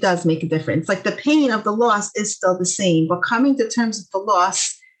really does make a difference. Like the pain of the loss is still the same, but coming to terms with the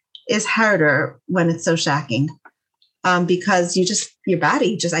loss is harder when it's so shocking. Because your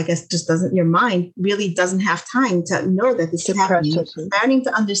body doesn't, your mind really doesn't have time to know that this is happening. Starting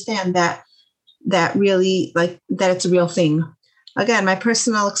to understand that really, that it's a real thing. Again, my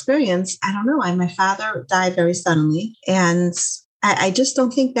personal experience, I don't know. My father died very suddenly, and I just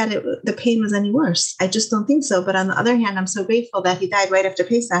don't think that the pain was any worse. I just don't think so. But on the other hand, I'm so grateful that he died right after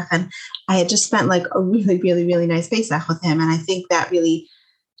Pesach, and I had just spent a really, really, really nice Pesach with him. And I think that really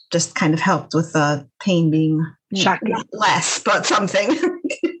just kind of helped with the pain being shocking, less, but something.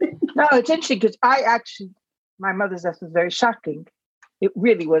 No, it's interesting because my mother's death was very shocking. It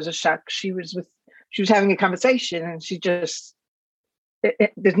really was a shock. She was having a conversation, and she just,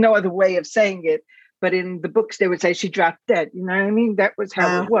 there's no other way of saying it, but in the books they would say she dropped dead. You know what I mean? That was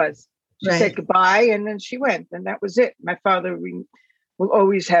how it was. She said goodbye, and then she went, and that was it. My father will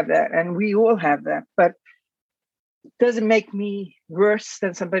always have that, and we all have that, but it doesn't make me worse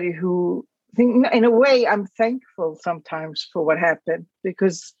than somebody who, in a way, I'm thankful sometimes for what happened,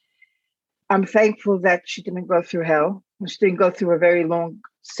 because I'm thankful that she didn't go through hell. She didn't go through a very long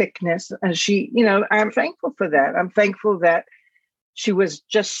sickness. And she, I'm thankful for that. I'm thankful that she was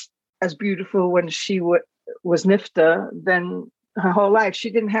just as beautiful when she was nifta than her whole life.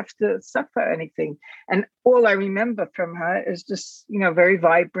 She didn't have to suffer anything. And all I remember from her is just, very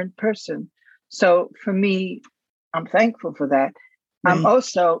vibrant person. So for me, I'm thankful for that. Right. I'm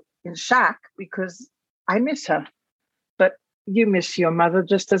also in shock because I miss her. But you miss your mother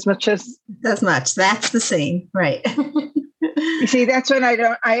just as much. That's the same. Right. You see, that's when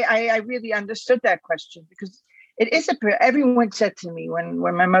I really understood that question, because it is everyone said to me when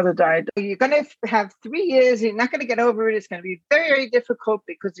my mother died, you're going to have 3 years, you're not going to get over it. It's going to be very, very difficult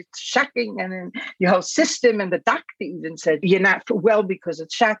because it's shocking. And then your whole system, and the doctor even said, you're not well because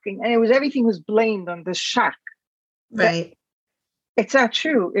it's shocking. And everything was blamed on the shock. Right. It's not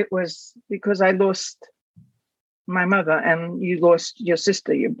true. It was because I lost my mother, and you lost your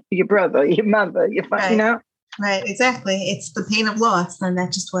sister, your brother, your mother, right. Right, exactly. It's the pain of loss, and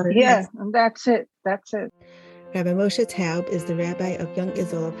that's just what it is. Yeah, and that's it. Rabbi Moshe Taub is the rabbi of Young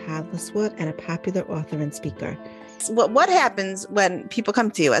Israel of Hadleswood and a popular author and speaker. What happens when people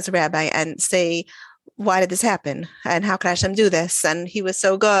come to you as a rabbi and say, why did this happen? And how can Hashem do this? And he was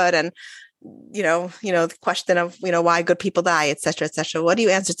so good. And, the question of, why good people die, et cetera, et cetera. What do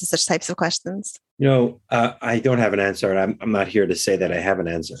you answer to such types of questions? I don't have an answer, and I'm not here to say that I have an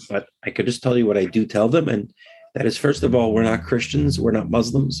answer, but I could just tell you what I do tell them. And that is, first of all, we're not Christians. We're not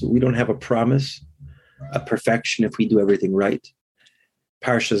Muslims. We don't have a promise of perfection if we do everything right.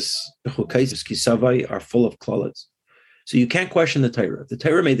 Parshas B'chukais Kisavai are full of klolas. So you can't question the Torah. The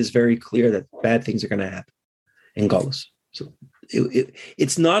Torah made this very clear that bad things are going to happen in Galus. So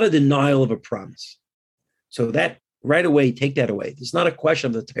it's not a denial of a promise. So that right away, take that away. It's not a question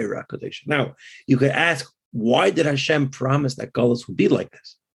of the Torah Kodesh. Now, you could ask, why did Hashem promise that Galus would be like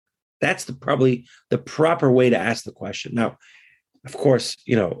this? That's probably the proper way to ask the question. Now, of course,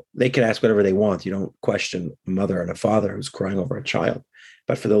 they can ask whatever they want. You don't question a mother and a father who's crying over a child.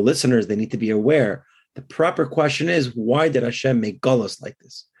 But for the listeners, they need to be aware. The proper question is, why did Hashem make Galus like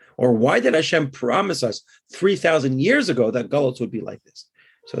this? Or why did Hashem promise us 3,000 years ago that Galus would be like this?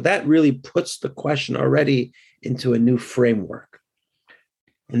 So that really puts the question already into a new framework.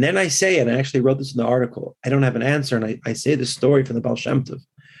 And then I say, and I actually wrote this in the article, I don't have an answer. And I say the story from the Baal Shem Tov,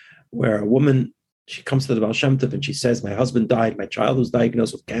 where a woman, she comes to the Baal Shem Tov and she says, my husband died, my child was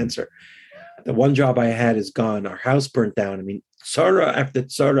diagnosed with cancer. The one job I had is gone. Our house burnt down. I mean, tzara after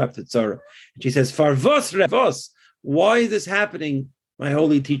tzara after tzara. And she says, Farvos revos, why is this happening? My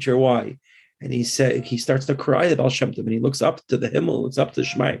holy teacher, why? And he starts to cry, the Baal Shem Tov, and he looks up to the Himmel, looks up to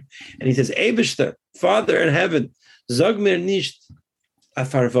Shemaim, and he says, Eibishter, Father in heaven, zog mir nicht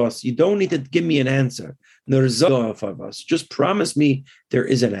afarvos. You don't need to give me an answer. Nur zog afarvos. Just promise me there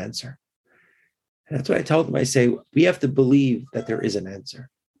is an answer. And that's what I tell them. I say, we have to believe that there is an answer.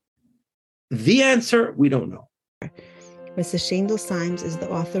 The answer, we don't know. Mrs. Shandel Symes is the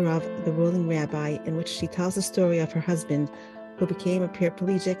author of The Ruling Rabbi, in which she tells the story of her husband, who became a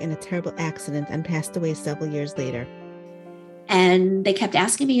paraplegic in a terrible accident and passed away several years later. And they kept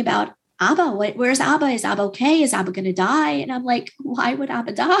asking me about Abba. Where's Abba? Is Abba okay? Is Abba going to die? And I'm like, why would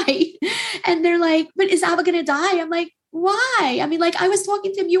Abba die? And they're like, but is Abba going to die? I'm like, why? I mean, like, I was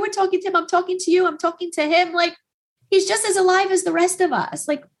talking to him. You were talking to him. I'm talking to you. I'm talking to him. Like, he's just as alive as the rest of us.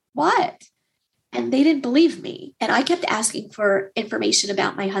 Like, what? And they didn't believe me. And I kept asking for information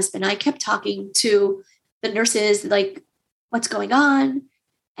about my husband. I kept talking to the nurses, like, what's going on?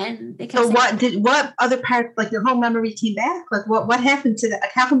 And they kept saying, what other part, like your whole memory came back? Like what happened to that?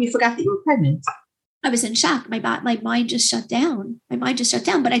 Like, how come you forgot that you were pregnant? I was in shock. My mind just shut down. But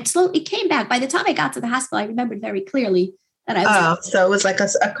it came back. By the time I got to the hospital, I remembered very clearly that I was. So it was like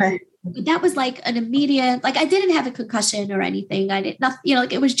okay. But that was like an immediate, like I didn't have a concussion or anything. I did nothing,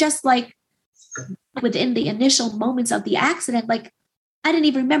 like it was just like within the initial moments of the accident, like I didn't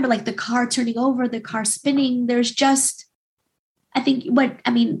even remember like the car turning over, the car spinning. There's just,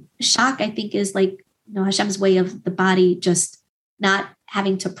 shock, I think, is like, Hashem's way of the body just not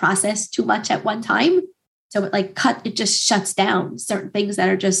having to process too much at one time. So it just shuts down certain things that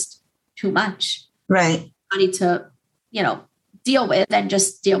are just too much. Right. Body to, deal with and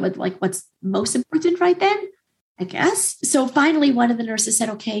just deal with like what's most important right then, I guess. So finally, one of the nurses said,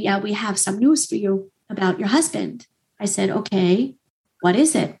 okay, yeah, we have some news for you about your husband. I said, okay, what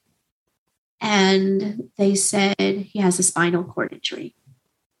is it? And they said he has a spinal cord injury.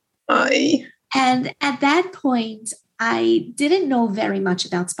 Aye. And at that point, I didn't know very much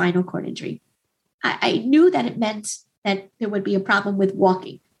about spinal cord injury. I knew that it meant that there would be a problem with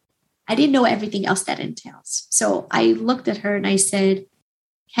walking. I didn't know everything else that entails. So I looked at her and I said,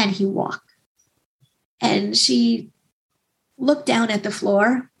 can he walk? And she looked down at the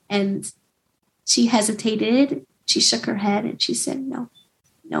floor and she hesitated. She shook her head and she said, no,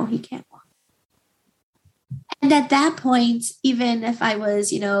 he can't walk. And at that point, even if I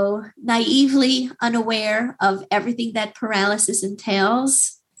was, naively unaware of everything that paralysis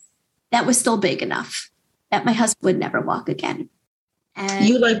entails, that was still big enough that my husband would never walk again. And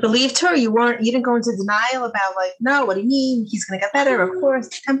you believed her? You didn't go into denial about no, what do you mean? He's going to get better. Of course,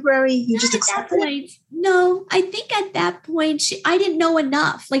 temporary. You just accepted it? No, I think at that point, I didn't know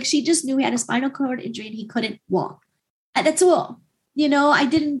enough. Like she just knew he had a spinal cord injury and he couldn't walk. That's all.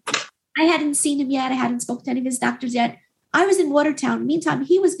 I hadn't seen him yet. I hadn't spoken to any of his doctors yet. I was in Watertown. Meantime,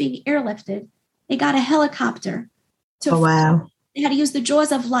 he was being airlifted. They got a helicopter. Wow. They had to use the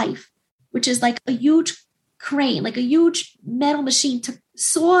jaws of life, which is like a huge crane, like a huge metal machine to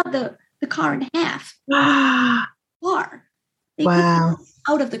saw the car in half. They wow.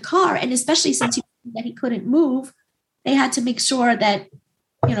 Out of the car. And especially since he couldn't move, they had to make sure that,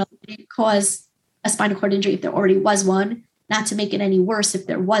 it didn't cause a spinal cord injury if there already was one, not to make it any worse if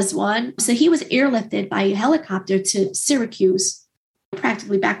there was one. So he was airlifted by a helicopter to Syracuse,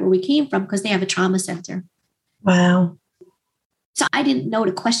 practically back where we came from, because they have a trauma center. Wow. So I didn't know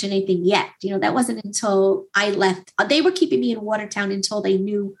to question anything yet. That wasn't until I left. They were keeping me in Watertown until they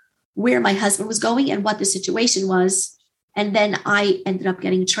knew where my husband was going and what the situation was. And then I ended up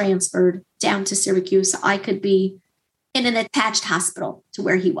getting transferred down to Syracuse so I could be in an attached hospital to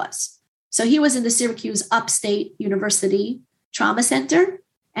where he was. So he was in the Syracuse Upstate University trauma center,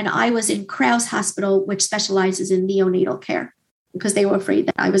 and I was in Krause Hospital, which specializes in neonatal care, because they were afraid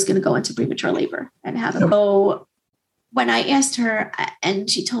that I was going to go into premature labor and have him. So when I asked her, and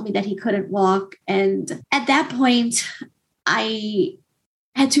she told me that he couldn't walk, and at that point, I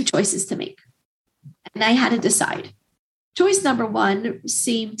had two choices to make, and I had to decide. Choice number one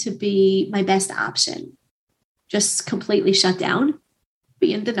seemed to be my best option. Just completely shut down,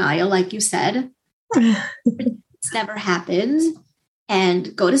 be in denial, like you said. It's never happened.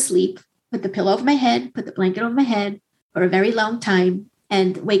 And go to sleep, put the pillow over my head, put the blanket over my head for a very long time,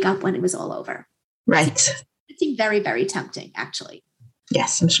 and wake up when it was all over. Right. It seemed very, very tempting, actually.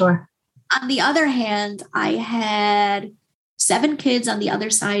 Yes, I'm sure. On the other hand, I had 7 kids on the other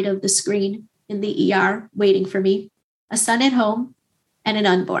side of the screen in the ER waiting for me, a son at home, and an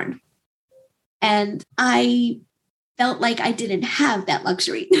unborn. And I felt like I didn't have that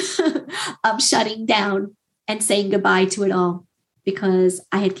luxury of shutting down and saying goodbye to it all, because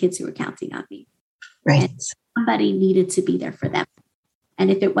I had kids who were counting on me. Right. And somebody needed to be there for them. And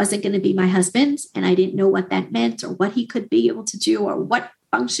if it wasn't going to be my husband, and I didn't know what that meant or what he could be able to do or what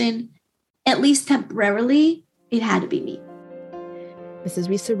function, at least temporarily, it had to be me. Mrs.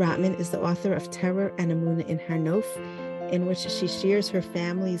 Risa Rotman is the author of Terror and Emunah in Har Nof, in which she shares her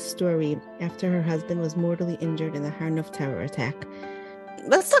family's story after her husband was mortally injured in the Har Nof terror attack.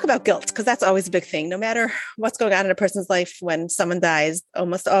 Let's talk about guilt, because that's always a big thing. No matter what's going on in a person's life, when someone dies,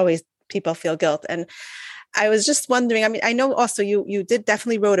 almost always people feel guilt. And I was just wondering, I mean, I know also you did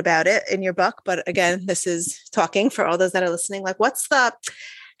definitely wrote about it in your book, but again, this is talking for all those that are listening. Like,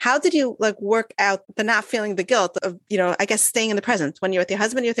 how did you work out the not feeling the guilt of, I guess staying in the present? When you're with your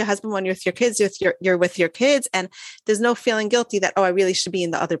husband, when you're with your kids, you're with your kids, and there's no feeling guilty that, I really should be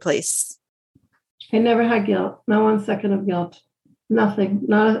in the other place. I never had guilt. Not 1 second of guilt. Nothing.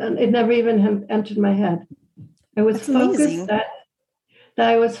 It never even entered my head. I was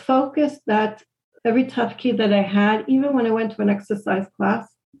focused that every tafkid that I had, even when I went to an exercise class,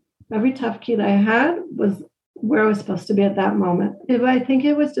 every tafkid I had was where I was supposed to be at that moment. I think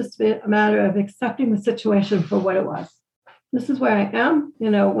it was just a matter of accepting the situation for what it was. This is where I am.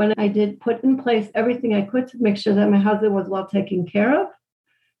 When I did put in place everything I could to make sure that my husband was well taken care of,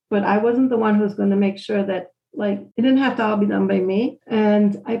 but I wasn't the one who was going to make sure that it didn't have to all be done by me.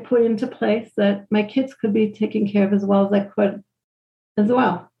 And I put into place that my kids could be taken care of as well as I could as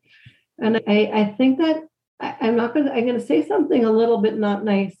well. And I think that I'm going to say something a little bit not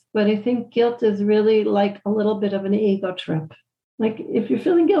nice, but I think guilt is really like a little bit of an ego trip. Like, if you're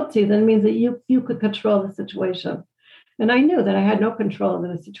feeling guilty, then it means that you could control the situation. And I knew that I had no control over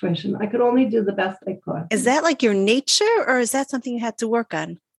the situation. I could only do the best I could. Is that like your nature, or is that something you had to work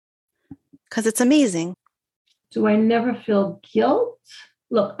on? Because it's amazing. Do I never feel guilt?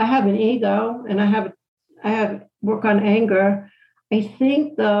 Look, I have an ego, and I have work on anger. I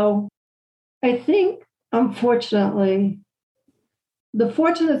think, unfortunately, the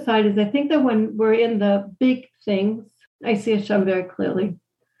fortunate side is I think that when we're in the big things, I see Hashem very clearly.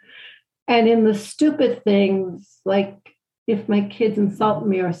 And in the stupid things, like if my kids insult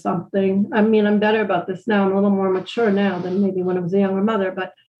me or something, I mean, I'm better about this now. I'm a little more mature now than maybe when I was a younger mother.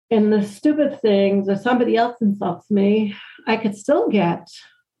 But in the stupid things, or somebody else insults me, I could still get,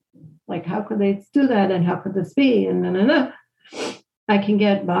 like, how could they do that? And how could this be? And I can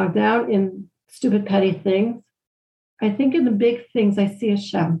get bogged down in stupid, petty things. I think in the big things, I see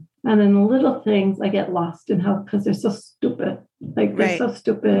Hashem. And in the little things, I get lost in how, because they're so stupid. They're so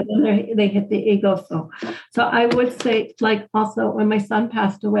stupid, and they hit the ego. So I would say, also when my son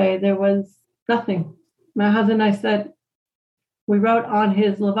passed away, there was nothing. My husband and I said, we wrote on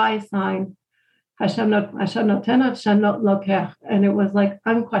his Levi sign, Hashem noten, Hashem lokech, and it was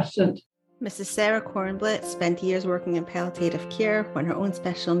unquestioned. Mrs. Sarah Kornblatt spent years working in palliative care. When her own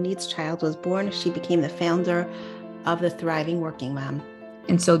special needs child was born, she became the founder of the Thriving Working Mom.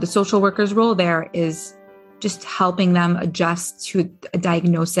 And so the social worker's role there is just helping them adjust to a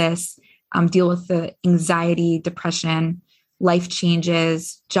diagnosis, deal with the anxiety, depression, life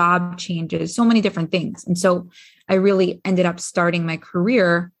changes, job changes, so many different things. And so I really ended up starting my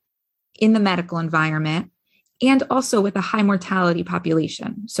career in the medical environment and also with a high mortality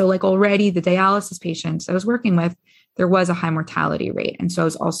population. So already the dialysis patients I was working with, there was a high mortality rate. And so I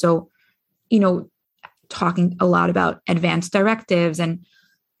was also, talking a lot about advanced directives and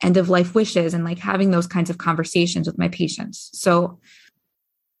end of life wishes and having those kinds of conversations with my patients. So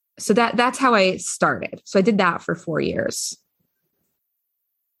that's how I started. So I did that for 4 years.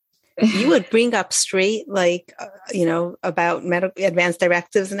 You would bring up straight, about medical advanced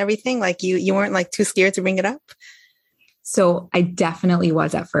directives and everything. You weren't too scared to bring it up. So I definitely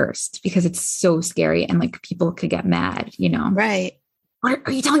was at first because it's so scary and like people could get mad, you know? Right.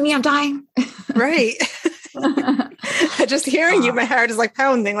 Are you telling me I'm dying? Right. Just hearing you, my heart is like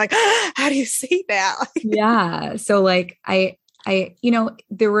pounding. Like, how do you say that? Yeah. So like I,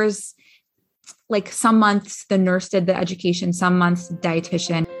 there was like some months the nurse did the education, some months the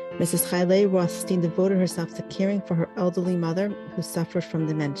dietitian. Mrs. Haile Rothstein devoted herself to caring for her elderly mother who suffered from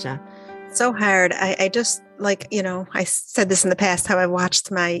dementia. So hard. I just like, I said this in the past, how I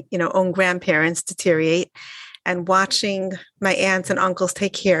watched my, own grandparents deteriorate and watching my aunts and uncles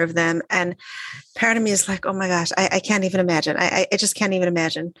take care of them. And part of me is like, oh my gosh, I can't even imagine. I just can't even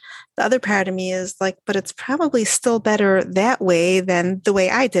imagine. The other part of me is like, but it's probably still better that way than the way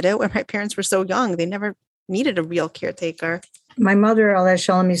I did it when my parents were so young. They never needed a real caretaker. My mother, Allah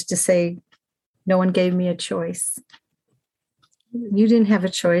Shalom, used to say, no one gave me a choice. You didn't have a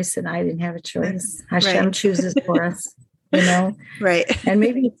choice and I didn't have a choice. Hashem chooses for us, Right. And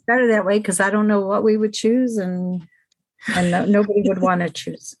maybe it's better that way because I don't know what we would choose and nobody would want to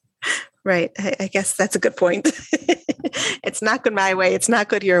choose. Right. I guess that's a good point. It's not good my way. It's not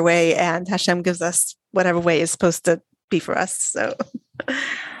good your way. And Hashem gives us whatever way is supposed to be for us. So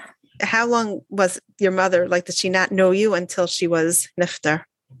how long was your mother, like, did she not know you until she was niftar?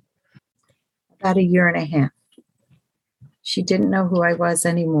 About 1.5 years. She didn't know who I was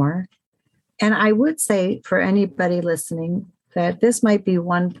anymore. And I would say for anybody listening that this might be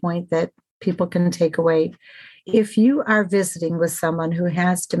one point that people can take away. If you are visiting with someone who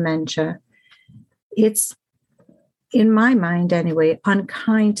has dementia, it's, in my mind anyway,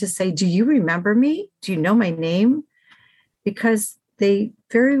 unkind to say, do you remember me? Do you know my name? Because they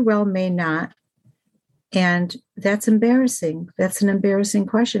very well may not. And that's embarrassing. That's an embarrassing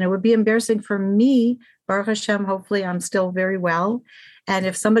question. It would be embarrassing for me. Baruch Hashem, hopefully I'm still very well. And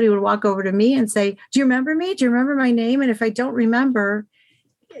if somebody would walk over to me and say, do you remember me? Do you remember my name? And if I don't remember,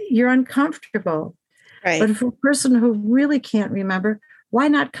 you're uncomfortable. Right. But for a person who really can't remember, why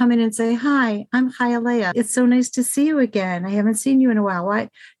not come in and say, hi, I'm Chayalea. It's so nice to see you again. I haven't seen you in a while. Why?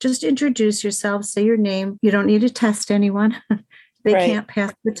 Just introduce yourself, say your name. You don't need to test anyone. They can't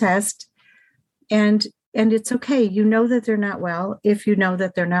pass the test. And it's okay. You know that they're not well. If you know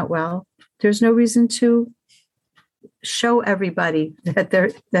that they're not well, there's no reason to show everybody that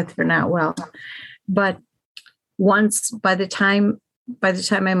they're not well. But once, by the time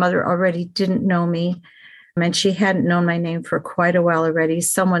my mother already didn't know me, and she hadn't known my name for quite a while already,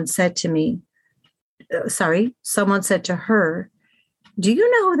 someone said to her, do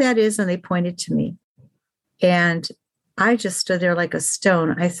you know who that is? And they pointed to me. And I just stood there like a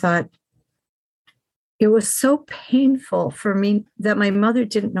stone. I thought, it was so painful for me that my mother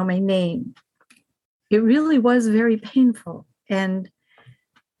didn't know my name. It really was very painful. And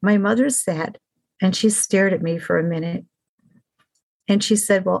my mother sat and she stared at me for a minute. And she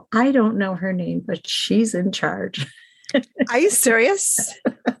said, well, I don't know her name, but she's in charge. Are you serious?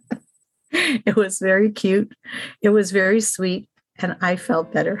 It was very cute. It was very sweet. And I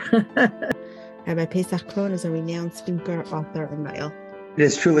felt better. Rabbi Pesach Krohn is a renowned speaker, author, and writer. It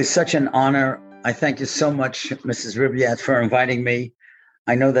is truly such an honor. I thank you so much, Mrs. Riviat, for inviting me.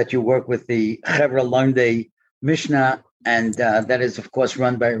 I know that you work with the Chevra Lomdei Mishnah, and that is, of course,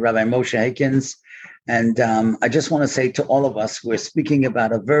 run by Rabbi Moshe Hakins. And I just want to say to all of us, we're speaking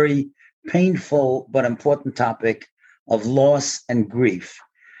about a very painful but important topic of loss and grief,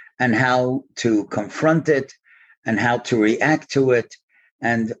 and how to confront it and how to react to it.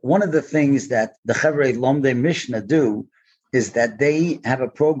 And one of the things that the Chevra Lomdei Mishnah do is that they have a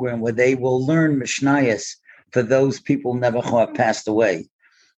program where they will learn Mishnayos for those people never who have passed away.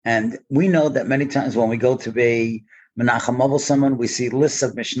 And we know that many times when we go to be Menachem Avos someone, we see lists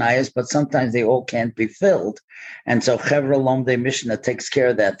of Mishnayos, but sometimes they all can't be filled. And so Chevra Lomdei Mishnah takes care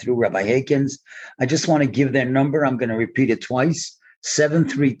of that through Rabbi Hakins. I just want to give their number. I'm going to repeat it twice,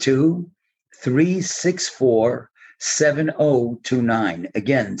 732-364-7029.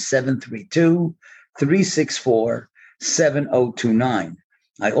 Again, 732-364-7029.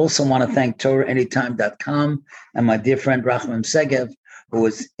 I also want to thank TorahAnytime.com and my dear friend Rachman Segev, who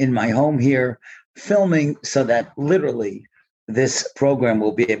is in my home here filming so that literally this program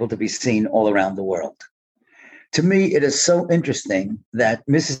will be able to be seen all around the world. To me, it is so interesting that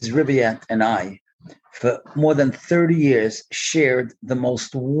Mrs. Riviat and I, for more than 30 years, shared the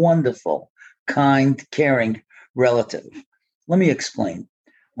most wonderful, kind, caring relative. Let me explain.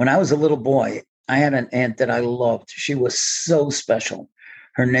 When I was a little boy, I had an aunt that I loved. She was so special.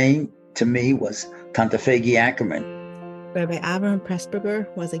 Her name to me was Tante Fegi Ackerman. Rabbi Abraham Pressburger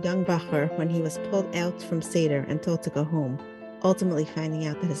was a young bacher when he was pulled out from Seder and told to go home, ultimately finding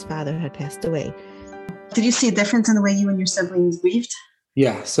out that his father had passed away. Did you see a difference in the way you and your siblings grieved?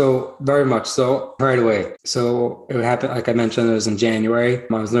 Yeah, so very much so right away. So it happened, like I mentioned, it was in January.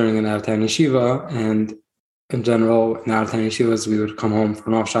 I was learning in out-of-town yeshiva, and in general, in out-of-town yeshivas, we would come home for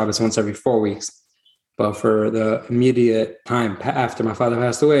an off Shabbos once every 4 weeks. But for the immediate time after my father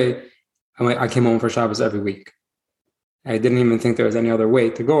passed away, I came home for Shabbos every week. I didn't even think there was any other way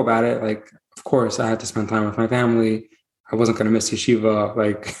to go about it. Like, of course, I had to spend time with my family. I wasn't going to miss yeshiva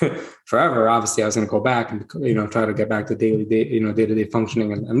like forever. Obviously, I was going to go back and, try to get back to day-to-day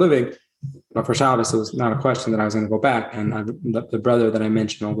functioning and living. But for Shabbos, it was not a question that I was going to go back. And the brother that I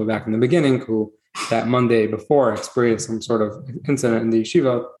mentioned all the way back in the beginning, who that Monday before experienced some sort of incident in the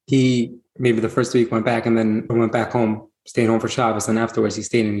yeshiva, he maybe the first week went back and then went back home, stayed home for Shabbos, and afterwards he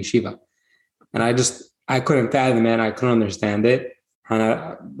stayed in yeshiva. And I couldn't fathom it. I couldn't understand it.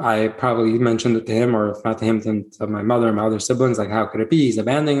 And I probably mentioned it to him, or if not to him, then to my mother and my other siblings, like, how could it be? He's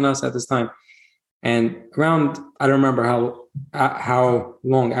abandoning us at this time. And around, I don't remember how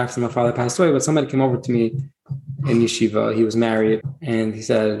long after my father passed away, but somebody came over to me in yeshiva. He was married, and he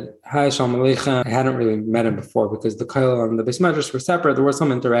said, "Hi, Shalom Aleichem." I hadn't really met him before because the kollel and the beis medrash were separate. There was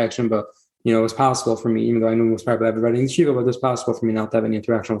some interaction, but it was possible for me, even though I knew it was probably everybody in yeshiva, but it was possible for me not to have any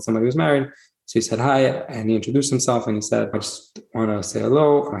interaction with somebody who was married. So he said hi, and he introduced himself, and he said, "I just want to say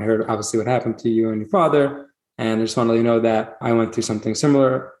hello. I heard obviously what happened to you and your father, and I just want to let you know that I went through something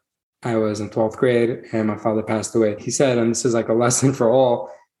similar. I was in 12th grade, and my father passed away." He said, and this is like a lesson for all,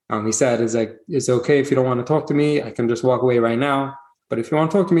 he said, it's okay if you don't want to talk to me. I can just walk away right now. But if you want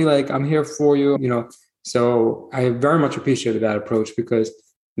to talk to me, like, I'm here for you, So I very much appreciated that approach, because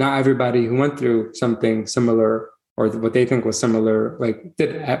not everybody who went through something similar, or what they think was similar, like,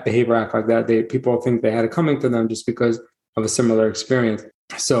 did behavior act like that. People think they had it coming to them just because of a similar experience.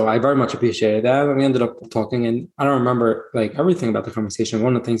 So I very much appreciated that. And we ended up talking, and I don't remember like everything about the conversation.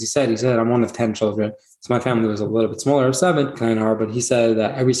 One of the things he said, I'm one of 10 children. So my family was a little bit smaller, of 7, kind of hard, but he said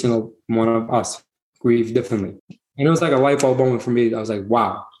that every single one of us grieved differently. And it was like a light bulb moment for me. I was like,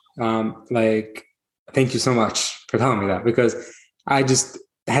 wow, thank you so much for telling me that, because I just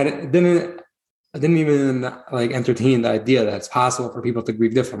I didn't even like entertain the idea that it's possible for people to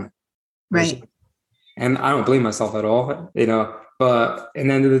grieve differently. Right. And I don't blame myself at all, but at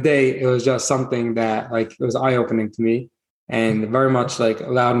the end of the day, it was just something that like, it was eye-opening to me, and very much like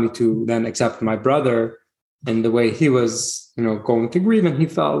allowed me to then accept my brother and the way he was, going to grieve. And he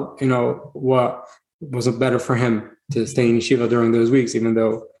felt, what was better for him to stay in yeshiva during those weeks, even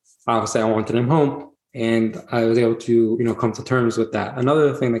though obviously I wanted him home. And I was able to, come to terms with that.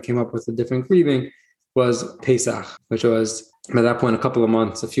 Another thing that came up with the different grieving was Pesach, which was at that point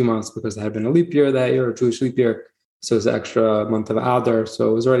a few months, because there had been a leap year that year, a Jewish leap year. So it was the extra month of Adar.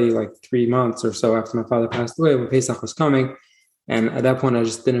 So it was already like 3 months or so after my father passed away when Pesach was coming. And at that point, I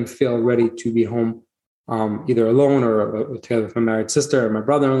just didn't feel ready to be home, either alone or together with my married sister or my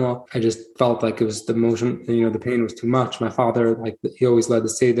brother-in-law. I just felt like it was the motion, the pain was too much. My father, like, he always led the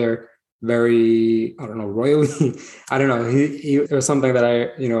Seder very, royally. I don't know. It was something that I,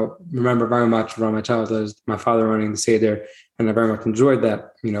 remember very much from my childhood, my father running the Seder, and I very much enjoyed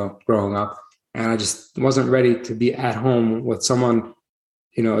that, growing up. And I just wasn't ready to be at home with someone,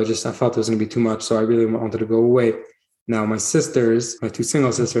 I felt it was going to be too much. So I really wanted to go away. Now, my sisters, my 2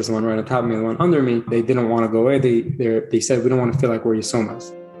 single sisters, the one right on top of me, the one under me, they didn't want to go away. They said, "We don't want to feel like we're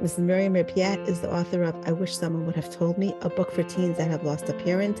Yisomas." Mrs. Miriam Rapiat is the author of I Wish Someone Would Have Told Me, a book for teens that have lost a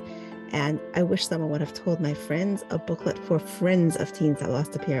parent, and I Wish Someone Would Have Told My Friends, a booklet for friends of teens that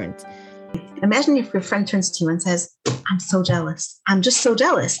lost a parent. Imagine if your friend turns to you and says, "I'm so jealous. I'm just so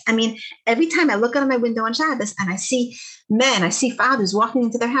jealous." I mean, every time I look out of my window on Shabbos and I see fathers walking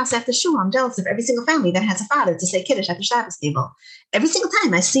into their house after shul, I'm jealous of every single family that has a father to say Kiddush at the Shabbos table. Every single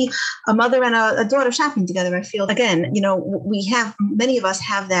time I see a mother and a daughter shopping together, I feel, again, many of us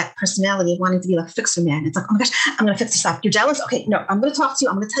have that personality of wanting to be like a fixer man. It's like, "Oh my gosh, I'm going to fix this up. You're jealous? Okay, no, I'm going to talk to you.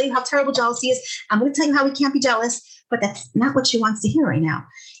 I'm going to tell you how terrible jealousy is. I'm going to tell you how we can't be jealous." But that's not what she wants to hear right now.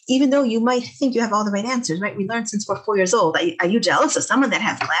 Even though you might think you have all the right answers, right? We learned since we're 4 years old. Are you jealous of someone that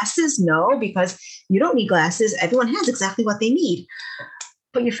has glasses? No, because you don't need glasses. Everyone has exactly what they need.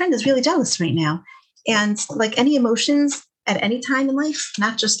 But your friend is really jealous right now. And like any emotions at any time in life,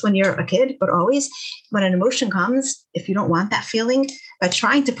 not just when you're a kid, but always, when an emotion comes, if you don't want that feeling, by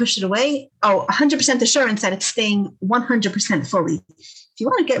trying to push it away, 100% assurance that it's staying 100% fully. If you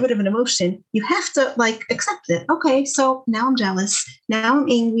want to get rid of an emotion, you have to accept it. Okay, so now I'm jealous. Now I'm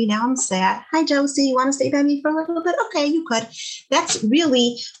angry. Now I'm sad. Hi, jealousy. You want to stay by me for a little bit? Okay, you could. That's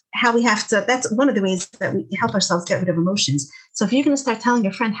really how we have to, that's one of the ways that we help ourselves get rid of emotions. So if you're going to start telling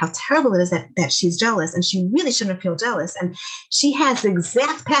your friend how terrible it is that she's jealous and she really shouldn't feel jealous, and she has the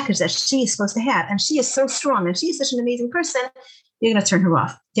exact package that she's supposed to have, and she is so strong and she's such an amazing person, you're going to turn her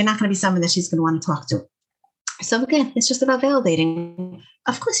off. You're not going to be someone that she's going to want to talk to. So again, it's just about validating.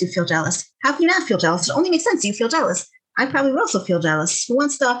 Of course you feel jealous. How can you not feel jealous? It only makes sense you feel jealous. I probably would also feel jealous. Who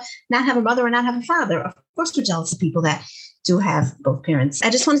wants to not have a mother or not have a father? Of course we're jealous of people that do have both parents. I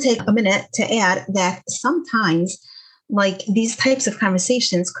just want to take a minute to add that sometimes like these types of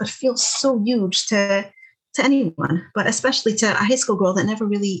conversations could feel so huge to anyone, but especially to a high school girl that never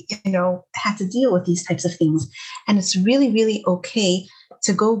really, had to deal with these types of things. And it's really, really okay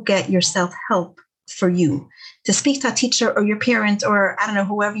to go get yourself help for you, to speak to a teacher or your parent, or I don't know,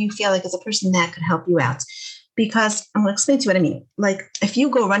 whoever you feel like is a person that could help you out. Because I'm going to explain to you what I mean. Like if you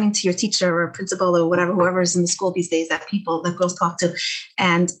go running to your teacher or principal or whatever, whoever is in the school these days, that girls talk to,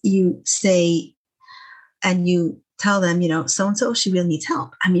 and you say, and you tell them, so-and-so, she really needs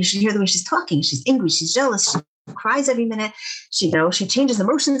help. I mean, you should hear the way she's talking. She's angry. She's jealous. She cries every minute. She changes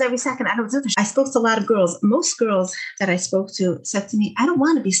emotions every second. I spoke to a lot of girls. Most girls that I spoke to said to me, I don't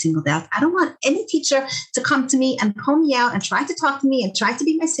want to be singled out. I don't want any teacher to come to me and pull me out and try to talk to me and try to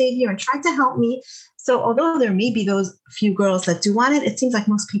be my savior and try to help me. So although there may be those few girls that do want it, it seems like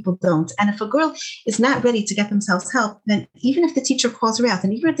most people don't. And if a girl is not ready to get themselves help, then even if the teacher calls her out,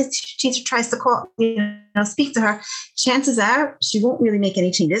 and even if the teacher tries to speak to her, chances are she won't really make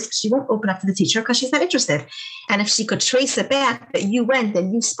any changes. She won't open up to the teacher because she's not interested. And if she could trace it back that you went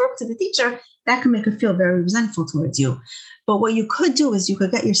and you spoke to the teacher, that can make her feel very resentful towards you. But what you could do is you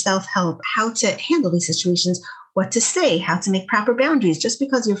could get yourself help, how to handle these situations, what to say, how to make proper boundaries. Just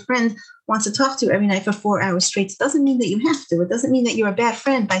because your friend wants to talk to you every night for 4 hours straight doesn't mean that you have to. It doesn't mean that you're a bad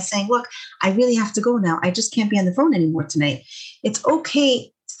friend by saying, look, I really have to go now. I just can't be on the phone anymore tonight. It's okay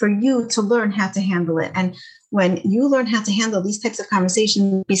for you to learn how to handle it. And when you learn how to handle these types of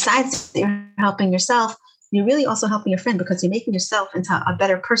conversations, besides you're helping yourself, you're really also helping your friend, because you're making yourself into a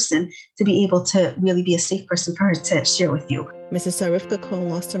better person to be able to really be a safe person for her to share with you. Mrs. Sarifka Cohen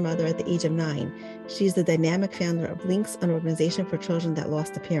lost her mother at the age of 9. She's the dynamic founder of Links, an organization for children that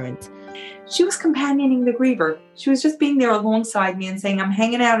lost a parent. She was companioning the griever. She was just being there alongside me and saying, I'm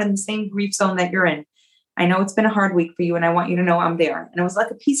hanging out in the same grief zone that you're in. I know it's been a hard week for you, and I want you to know I'm there. And it was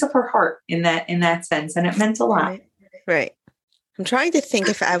like a piece of her heart in that sense. And it meant a lot. Right. I'm trying to think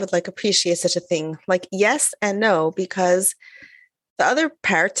if I would appreciate such a thing. Like, yes and no, because the other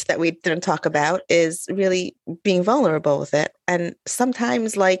part that we didn't talk about is really being vulnerable with it. And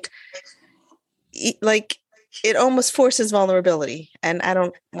sometimes it almost forces vulnerability, and I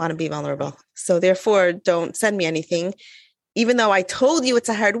don't want to be vulnerable. So therefore, don't send me anything, even though I told you it's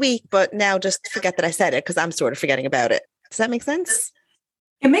a hard week, but now just forget that I said it because I'm sort of forgetting about it. Does that make sense?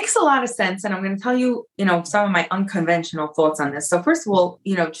 It makes a lot of sense. And I'm going to tell you, some of my unconventional thoughts on this. So first of all,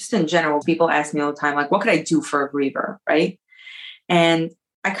 just in general, people ask me all the time, like, what could I do for a griever? Right. And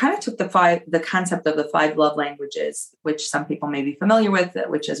I kind of took the concept of the 5 love languages, which some people may be familiar with,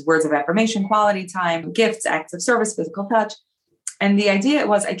 which is words of affirmation, quality time, gifts, acts of service, physical touch. And the idea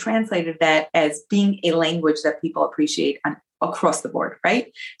was I translated that as being a language that people appreciate across the board.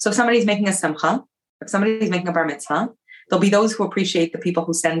 Right. So if somebody's making a simcha, if somebody's making a bar mitzvah, there'll be those who appreciate the people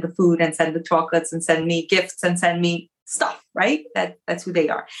who send the food and send the chocolates and send me gifts and send me stuff, right? That's who they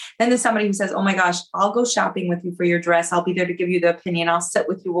are. Then there's somebody who says, oh my gosh, I'll go shopping with you for your dress. I'll be there to give you the opinion. I'll sit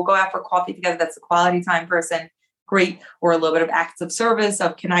with you. We'll go out for coffee together. That's a quality time person. Great. Or a little bit of acts of service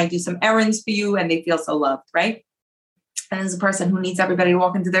of, can I do some errands for you? And they feel so loved, right? And there's a person who needs everybody to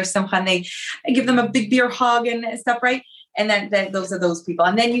walk into their simcha and I give them a big beer hug and stuff, right? And then those are those people.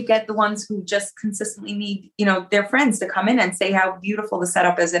 And then you get the ones who just consistently need, their friends to come in and say how beautiful the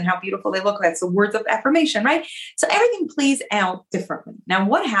setup is and how beautiful they look. That's the words of affirmation, right? So everything plays out differently. Now,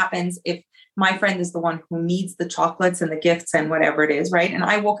 what happens if my friend is the one who needs the chocolates and the gifts and whatever it is, right? And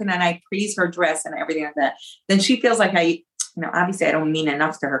I walk in and I praise her dress and everything like that. Then she feels like obviously I don't mean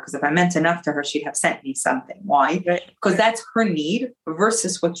enough to her, because if I meant enough to her, she'd have sent me something. Why? Because that's her need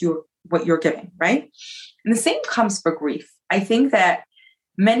versus what you're giving, right? And the same comes for grief. I think that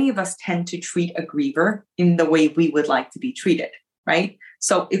many of us tend to treat a griever in the way we would like to be treated, right?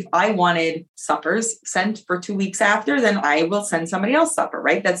 So if I wanted suppers sent for 2 weeks after, then I will send somebody else supper,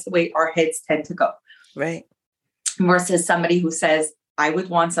 right? That's the way our heads tend to go. Right. Versus somebody who says, I would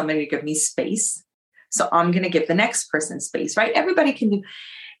want somebody to give me space, so I'm going to give the next person space, right? Everybody can do.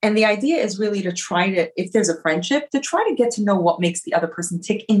 And the idea is really to try to, if there's a friendship, to try to get to know what makes the other person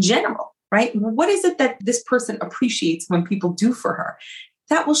tick in general. Right? What is it that this person appreciates when people do for her?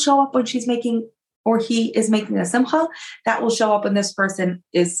 That will show up when she's making, or he is making a simcha. That will show up when this person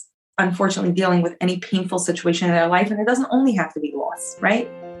is unfortunately dealing with any painful situation in their life. And it doesn't only have to be loss, right?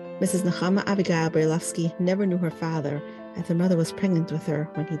 Mrs. Nechama Abigail Brailovsky never knew her father, as her mother was pregnant with her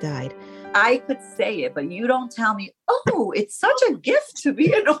when he died. I could say it, but you don't tell me, oh, it's such a gift to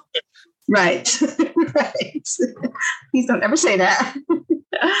be an Right. Right. Please don't ever say that.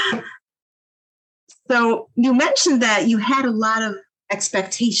 So you mentioned that you had a lot of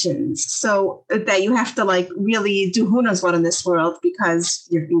expectations, so that you have to like really do who knows what in this world because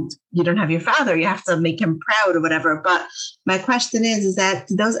you don't have your father. You have to make him proud or whatever. But my question is that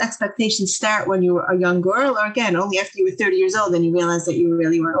did those expectations start when you were a young girl, or again, only after you were 30 years old and you realized that you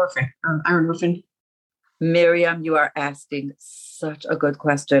really were an orphan, are an orphan? Miriam, you are asking such a good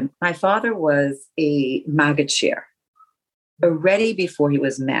question. My father was a Maggid Shir. Already before he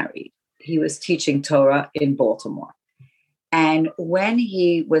was married, he was teaching Torah in Baltimore. And when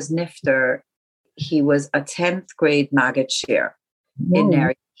he was nifter, he was a 10th grade Maggid Shir in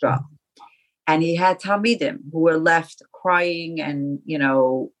Neri Yisrael. And he had Talmidim who were left crying and,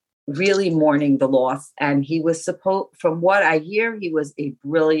 really mourning the loss. And he was from what I hear, he was a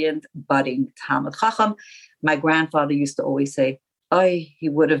brilliant, budding Talmid Chacham. My grandfather used to always say, he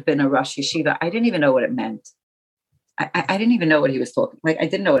would have been a Rosh Yeshiva. I didn't even know what it meant. I didn't even know what he was talking. Like, I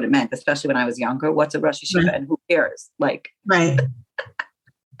didn't know what it meant, especially when I was younger. What's a Rosh Yeshiva and who cares? Like, right.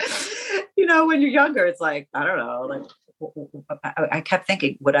 When you're younger, it's like, I don't know. Like, I kept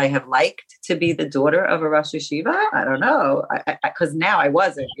thinking, would I have liked to be the daughter of a Rosh Yeshiva? I don't know. Because now I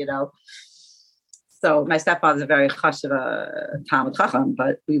wasn't, So my stepfather's a very chashuva Talmid Chacham,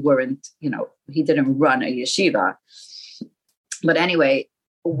 but we weren't, he didn't run a yeshiva. But anyway,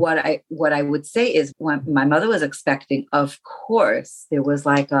 what I would say is when my mother was expecting, of course, there was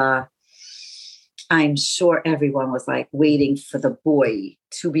like I'm sure everyone was like waiting for the boy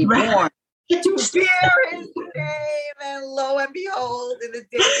to be born, to bear his name, and lo and behold, in the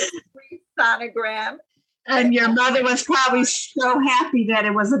day sonogram. And your mother was probably so happy that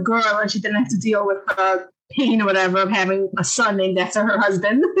it was a girl and she didn't have to deal with the pain or whatever of having a son named after her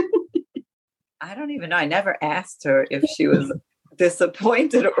husband. I don't even know. I never asked her if she was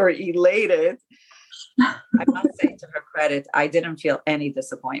disappointed or elated. I must say, to her credit, I didn't feel any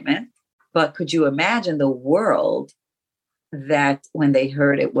disappointment. But could you imagine the world that when they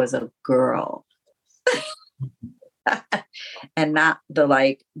heard it was a girl and not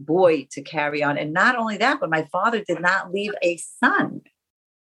the boy to carry on? And not only that, but my father did not leave a son.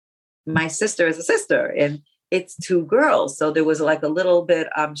 My sister is a sister and it's two girls. So there was a little bit,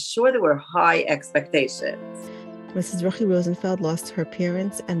 I'm sure there were high expectations. Mrs. Ruchi Rosenfeld lost her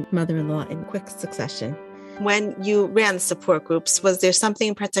parents and mother-in-law in quick succession. When you ran support groups, was there something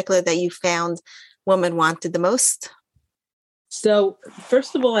in particular that you found women wanted the most? So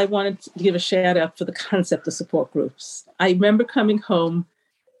first of all, I wanted to give a shout out for the concept of support groups. I remember coming home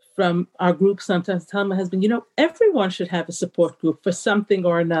from our group sometimes telling my husband, everyone should have a support group for something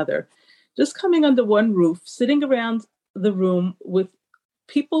or another. Just coming under one roof, sitting around the room with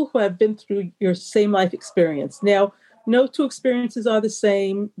people who have been through your same life experience. Now, no two experiences are the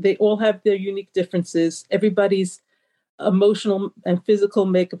same. They all have their unique differences. Everybody's emotional and physical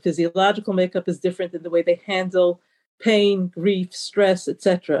makeup, physiological makeup is different in the way they handle pain, grief, stress,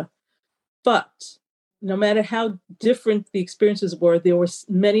 etc. But no matter how different the experiences were, there were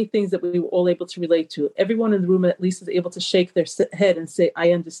many things that we were all able to relate to. Everyone in the room at least is able to shake their head and say,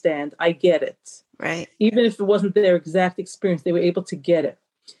 I understand, I get it. Right. Even if it wasn't their exact experience, they were able to get it.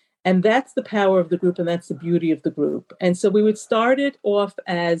 And that's the power of the group, and that's the beauty of the group. And so we would start it off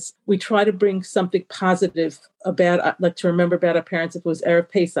as we try to bring something positive about, like to remember about our parents. If it was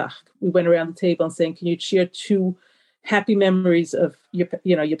Erev Pesach, we went around the table and saying, can you share two happy memories of your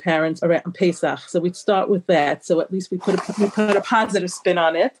parents around Pesach? So we'd start with that. So at least we put a positive spin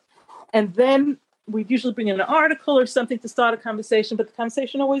on it. And then we'd usually bring in an article or something to start a conversation, but the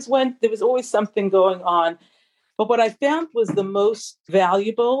conversation always went, there was always something going on. But what I found was the most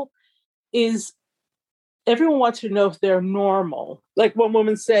valuable is everyone wants to know if they're normal. Like one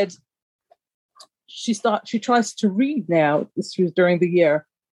woman said, she tries to read now, this was during the year,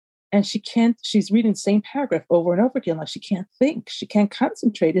 and she's reading the same paragraph over and over again, like she can't think, she can't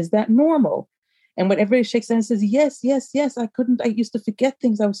concentrate. Is that normal? And when everybody shakes their head and says, yes, I used to forget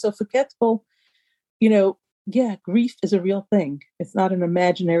things, I was so forgetful, yeah, grief is a real thing. It's not an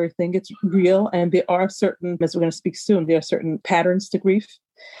imaginary thing. It's real. And there are certain, as we're going to speak soon, there are certain patterns to grief.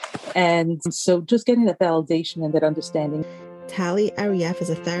 And so just getting that validation and that understanding. Tali Arief is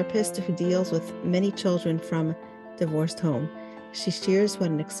a therapist who deals with many children from divorced home. She shares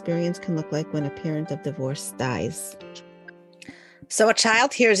what an experience can look like when a parent of divorce dies. So a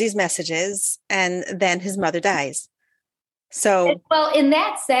child hears these messages and then his mother dies. So, well, in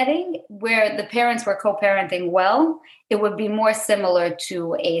that setting where the parents were co-parenting well, it would be more similar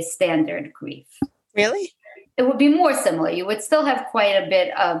to a standard grief. Really? It would be more similar. You would still have quite a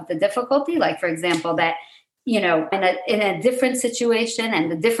bit of the difficulty, like, for example, that, in a different situation, and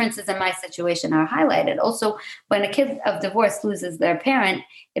the differences in my situation are highlighted. Also, when a kid of divorce loses their parent,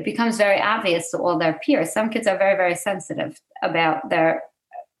 it becomes very obvious to all their peers. Some kids are very, very sensitive about their,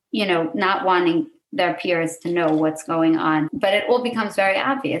 not wanting their peers to know what's going on. But it all becomes very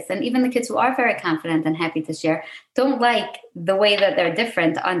obvious. And even the kids who are very confident and happy to share don't like the way that they're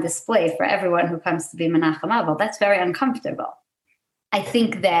different on display for everyone who comes to be Menachem Avel. That's very uncomfortable. I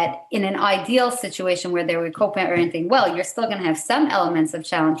think that in an ideal situation where they were co-parenting well, you're still going to have some elements of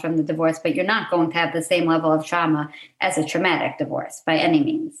challenge from the divorce, but you're not going to have the same level of trauma as a traumatic divorce by any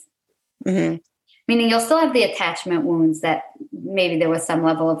means. Mm-hmm. Meaning you'll still have the attachment wounds that maybe there was some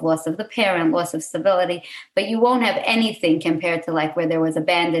level of loss of the parent, loss of stability, but you won't have anything compared to like where there was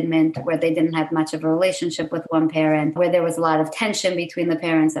abandonment, where they didn't have much of a relationship with one parent, where there was a lot of tension between the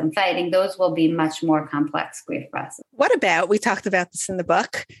parents and fighting. Those will be much more complex grief process. What about, we talked about this in the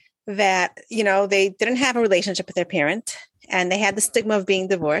book, that, they didn't have a relationship with their parent and they had the stigma of being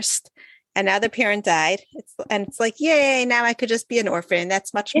divorced. And now their parent died. It's like, yay, now I could just be an orphan.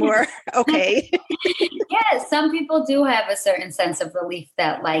 That's much more okay. Yeah, some people do have a certain sense of relief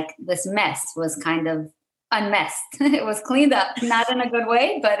that like this mess was kind of unmessed. It was cleaned up, not in a good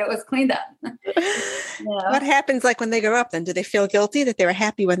way, but it was cleaned up. What happens like when they grow up then? Do they feel guilty that they were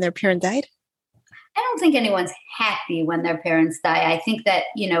happy when their parent died? I don't think anyone's happy when their parents die. I think that,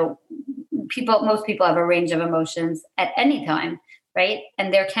 most people have a range of emotions at any time. Right.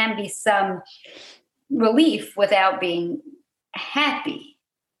 And there can be some relief without being happy.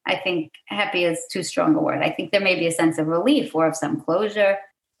 I think happy is too strong a word. I think there may be a sense of relief or of some closure,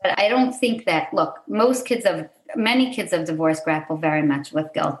 but I don't think that, many kids of divorce grapple very much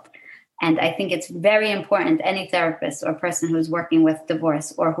with guilt. And I think it's very important, any therapist or person who's working with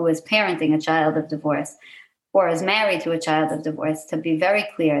divorce or who is parenting a child of divorce or is married to a child of divorce, to be very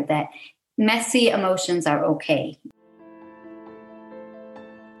clear that messy emotions are okay.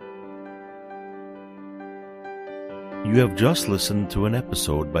 You have just listened to an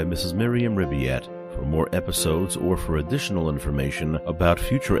episode by Mrs. Miriam Ribiat. For more episodes or for additional information about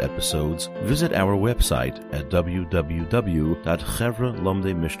future episodes, visit our website at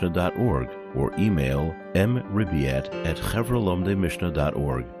www.chevralomdemishnah.org or email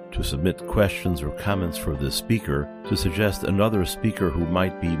mribiat@chevralomdemishnah.org. To submit questions or comments for this speaker, to suggest another speaker who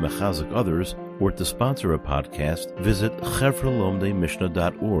might be mechazik others, or to sponsor a podcast, visit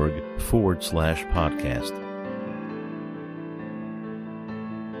chevralomdemishnah.org/podcast.